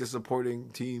the disappointing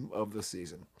team of the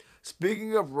season.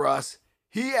 Speaking of Russ,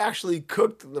 he actually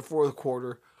cooked in the fourth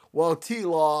quarter while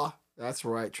T-Law, that's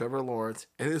right, Trevor Lawrence,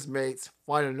 and his mates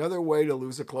find another way to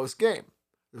lose a close game.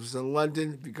 This was in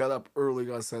London. If you got up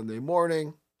early on Sunday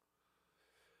morning,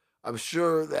 I'm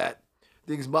sure that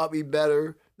things might be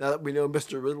better now that we know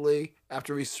Mr. Ridley,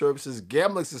 after he serves his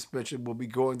gambling suspension, will be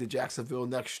going to Jacksonville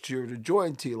next year to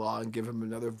join T-Law and give him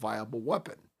another viable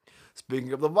weapon.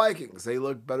 Speaking of the Vikings, they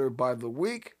look better by the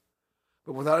week,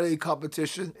 but without any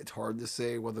competition, it's hard to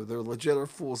say whether they're legit or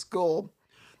fool's gold.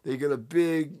 They get a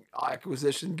big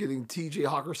acquisition getting T.J.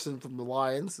 Hawkinson from the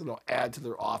Lions, and it'll add to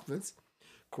their offense.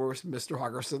 Of course, Mr.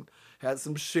 Hawkinson had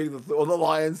some shade with the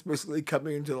Lions basically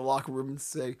coming into the locker room and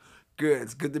saying, good,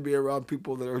 it's good to be around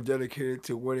people that are dedicated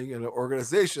to winning in an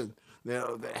organization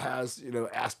that has,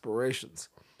 aspirations.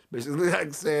 Basically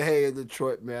like saying, hey, in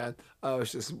Detroit, man, I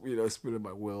was just, spinning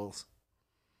my wheels.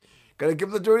 Gotta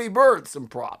give the Dirty Birds some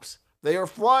props. They are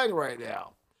flying right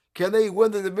now. Can they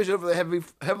win the division over the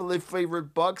heavily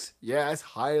favored Bucks? Yeah, it's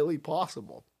highly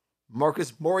possible.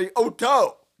 Marcus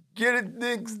Mariota getting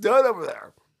things done over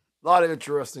there. A lot of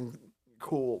interesting,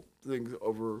 cool things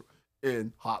over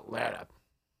in Hot Atlanta.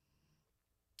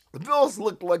 The Bills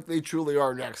look like they truly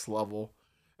are next level,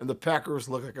 and the Packers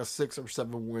look like a 6 or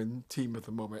 7 win team at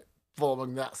the moment,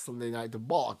 following that Sunday night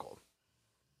debacle.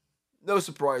 No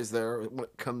surprise there when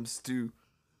it comes to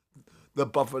the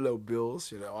Buffalo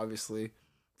Bills. Obviously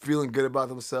feeling good about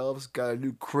themselves, got a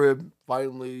new crib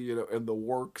finally, in the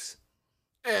works,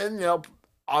 and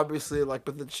obviously, like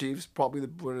with the Chiefs, probably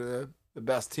one of the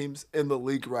best teams in the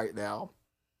league right now.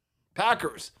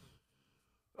 Packers.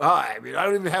 I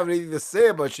don't even have anything to say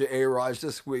about you, A-Raj,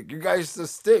 this week. You guys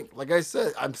just stink. Like I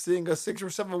said, I'm seeing a 6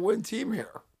 or 7 win team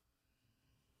here.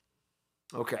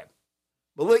 Okay.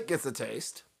 Malik gets a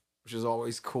taste, which is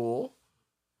always cool.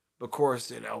 Of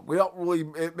course, we don't really.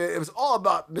 It was all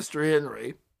about Mr.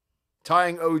 Henry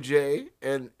tying OJ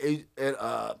and I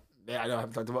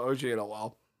haven't talked about OJ in a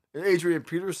while, and Adrian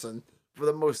Peterson for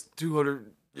the most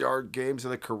 200-yard games of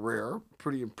the career.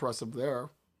 Pretty impressive there.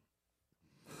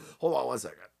 Hold on one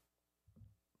second.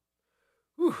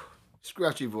 Whew.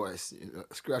 Scratchy voice,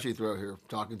 scratchy throat here,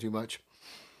 talking too much.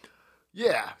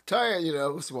 Yeah, tying,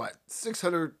 was what, 6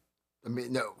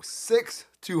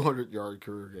 200-yard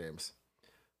career games.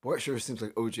 Boy, it sure seems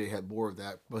like OJ had more of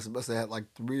that. Must have had like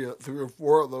three or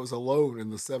four of those alone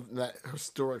in that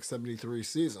historic 73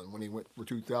 season when he went for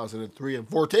 2003 and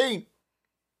 14.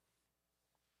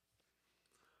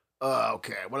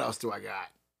 Okay, what else do I got?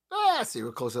 Let's see.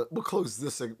 We'll close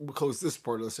this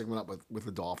part of the segment up with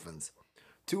the Dolphins.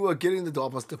 Tua getting the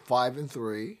Dolphins to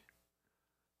 5-3.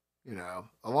 The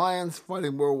Lions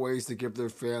finding more ways to give their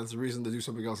fans a reason to do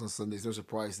something else on Sundays. No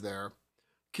surprise there.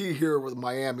 Key here with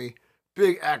Miami.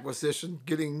 Big acquisition,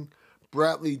 getting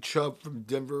Bradley Chubb from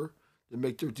Denver to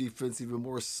make their defense even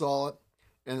more solid.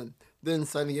 And then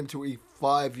signing him to a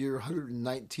 5-year,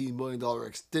 $119 million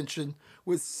extension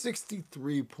with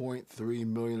 $63.3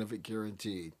 million of it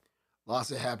guaranteed.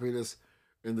 Lots of happiness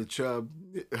in the Chubb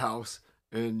house.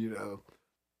 And,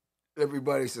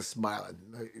 everybody's just smiling.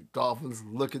 Dolphins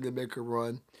looking to make a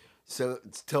run. So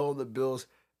it's telling the Bills,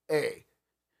 hey,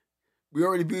 we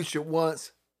already beat you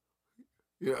once.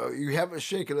 You haven't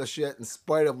shaken us yet in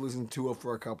spite of losing 2-0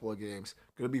 for a couple of games.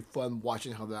 Going to be fun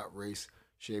watching how that race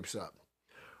shapes up.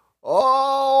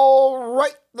 All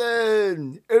right,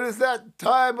 then. It is that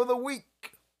time of the week.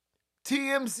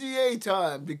 TMCA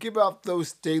time to give out those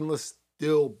stainless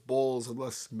steel bowls of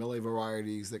less smelly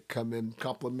varieties that come in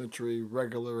complimentary,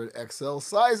 regular, and XL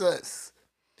sizes.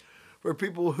 For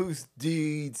people whose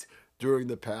deeds during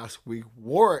the past week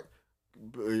warrant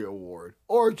the award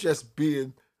or just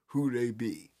being who they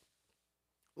be.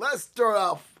 Let's start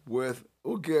off with,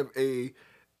 we'll give a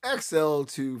XL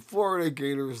to Florida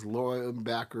Gators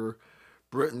linebacker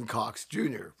Brenton Cox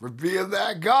Jr. for being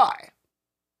that guy.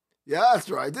 Yeah, that's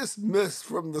right. Dismissed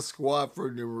from the squad for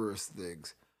numerous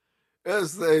things.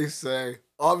 As they say,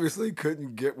 obviously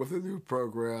couldn't get with a new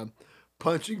program,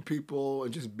 punching people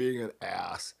and just being an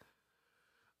ass.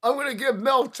 I'm going to give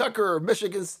Mel Tucker,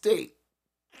 Michigan State,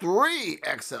 3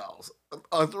 XLs,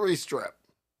 a 3-strip.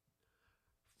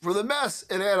 For the mess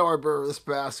in Ann Arbor this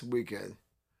past weekend,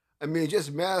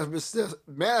 just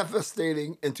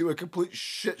manifesting into a complete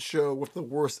shit show with the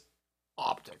worst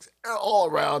optics. All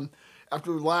around,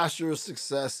 after last year's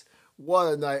success,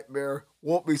 what a nightmare.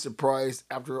 Won't be surprised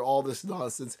after all this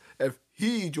nonsense if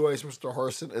he joins Mr.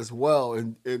 Harsin as well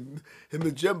in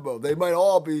the Jimbo. They might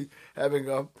all be having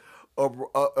a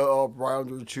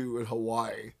round or two in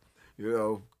Hawaii,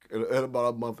 in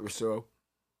about a month or so.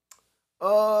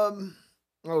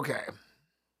 Okay.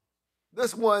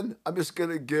 This one, I'm just going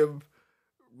to give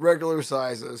regular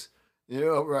sizes.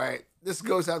 Right. This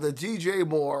goes out to DJ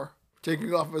Moore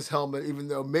taking off his helmet, even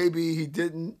though maybe he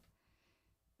didn't.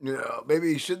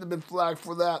 Maybe he shouldn't have been flagged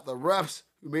for that. The refs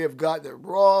who may have gotten it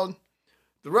wrong.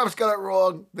 The refs got it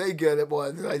wrong. They get it,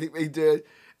 boy. I think they did.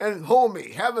 And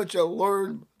homie, haven't you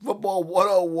learned football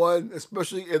 101,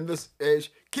 especially in this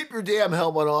age? Keep your damn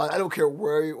helmet on. I don't care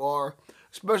where you are.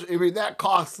 Especially, that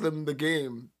costs them the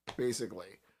game,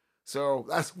 basically. So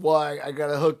that's why I got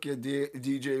to hook you,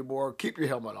 DJ Moore. Keep your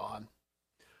helmet on.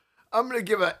 I'm going to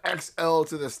give an XL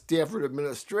to the Stanford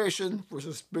administration for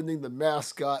suspending the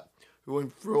mascot who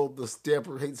unfurled the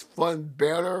Stanford Hates Fun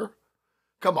banner.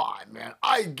 Come on, man.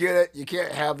 I get it. You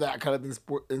can't have that kind of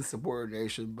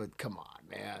insubordination, but come on,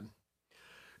 man.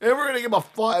 And we're going to give a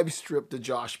 5-strip to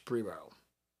Josh Primo.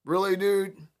 Really,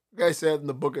 dude? Like I said in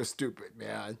the book is stupid,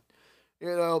 man.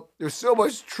 There's so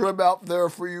much trim out there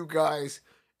for you guys,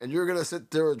 and you're gonna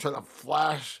sit there and try to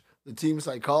flash the team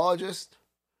psychologist?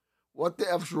 What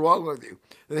the F's wrong with you?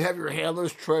 And they have your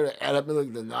handlers try to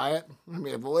adamantly deny it? I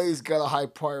mean, if the lady's got a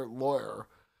high-powered lawyer,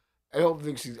 I don't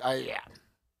think she's, yeah,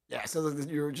 it sounds like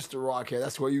you're just a rockhead.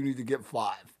 That's why you need to get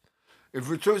 5.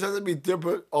 If it turns out to be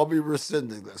different, I'll be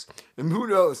rescinding this. And who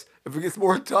knows? If it gets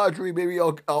more tawdry, maybe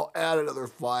I'll add another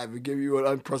 5 and give you an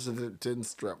unprecedented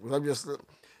strip. Because I'm just,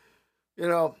 you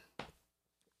know,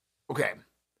 okay.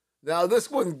 Now this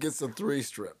one gets a 3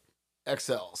 strip,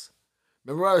 XLs.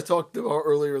 Remember I talked about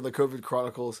earlier in the COVID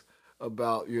Chronicles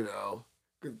about,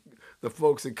 the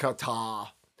folks in Qatar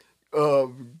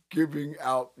giving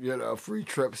out, free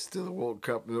trips to the World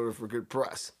Cup in order for good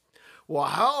press. Well,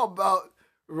 how about,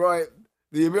 right,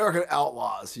 the American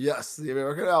Outlaws? Yes, the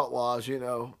American Outlaws,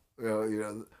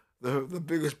 the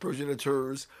biggest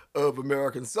progenitors of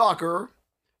American soccer,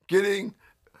 getting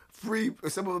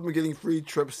some of them are getting free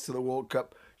trips to the World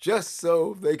Cup just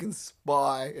so they can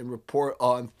spy and report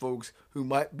on folks who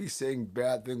might be saying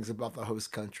bad things about the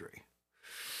host country.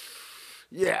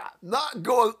 Yeah, not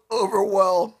going over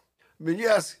well. I mean,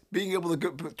 yes, being able to go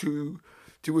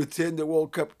to attend the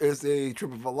World Cup is a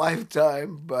trip of a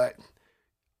lifetime, but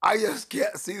I just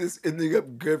can't see this ending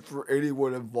up good for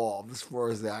anyone involved as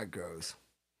far as that goes.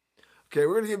 Okay,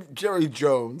 we're going to give Jerry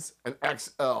Jones an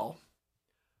XL.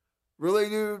 Really,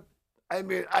 dude? I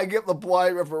mean, I get the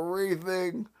blind referee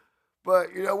thing, but,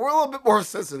 we're a little bit more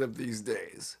sensitive these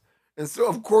days. And so,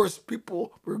 of course,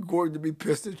 people were going to be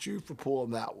pissed at you for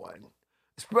pulling that one.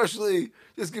 Especially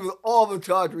just given all the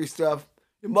tawdry stuff,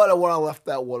 you might have want to left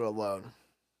that one alone.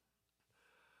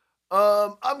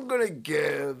 I'm going to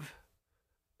give,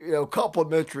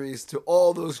 complimentaries to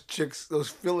all those chicks, those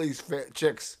Phillies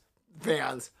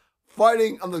fans,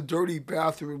 fighting on the dirty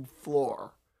bathroom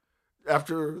floor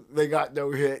after they got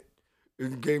no hit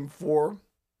in Game 4.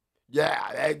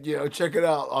 Yeah, check it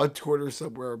out on Twitter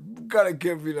somewhere. Gotta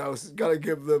give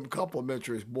them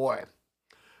complimentaries, boy.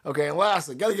 Okay, and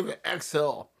lastly, gotta give an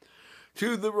XL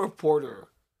to the reporter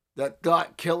that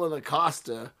thought Kellen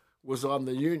Acosta was on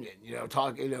the Union.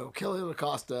 Kellen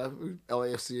Acosta,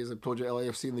 LAFC, as I told you,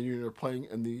 LAFC and the Union are playing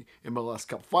in the MLS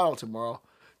Cup final tomorrow.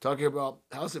 Talking about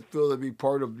how's it feel to be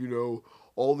part of,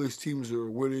 all these teams are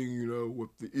winning, with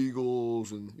the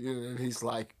Eagles, and and he's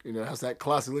like, has that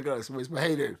classic look at his face. But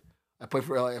hey, dude, I play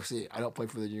for LAFC. I don't play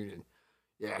for the Union.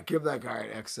 Yeah, give that guy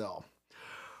an XL.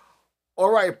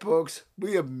 All right, folks,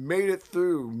 we have made it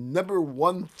through number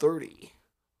 130.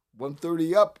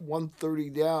 130 up, 130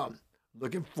 down.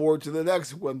 Looking forward to the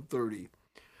next 130.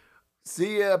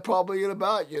 See ya probably in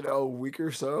about, a week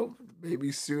or so,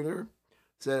 maybe sooner.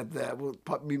 Said that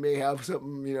we may have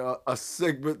something, a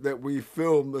segment that we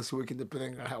film this weekend,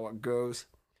 depending on how it goes.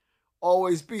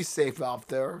 Always be safe out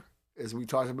there, as we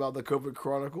talked about the COVID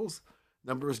Chronicles.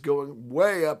 Numbers going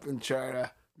way up in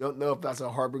China. Don't know if that's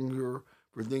a harbinger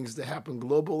for things to happen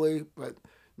globally, but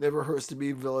never hurts to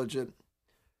be vigilant.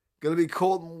 Going to be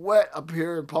cold and wet up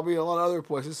here and probably a lot of other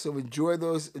places, so enjoy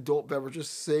those adult beverages.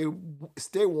 Stay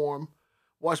warm.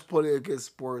 Watch plenty of good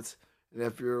sports. And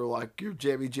if you're like your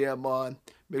jammy jam on,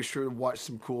 make sure to watch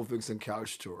some cool things on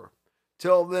Couch Tour.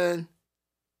 Till then,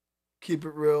 keep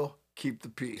it real, keep the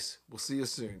peace. We'll see you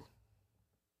soon.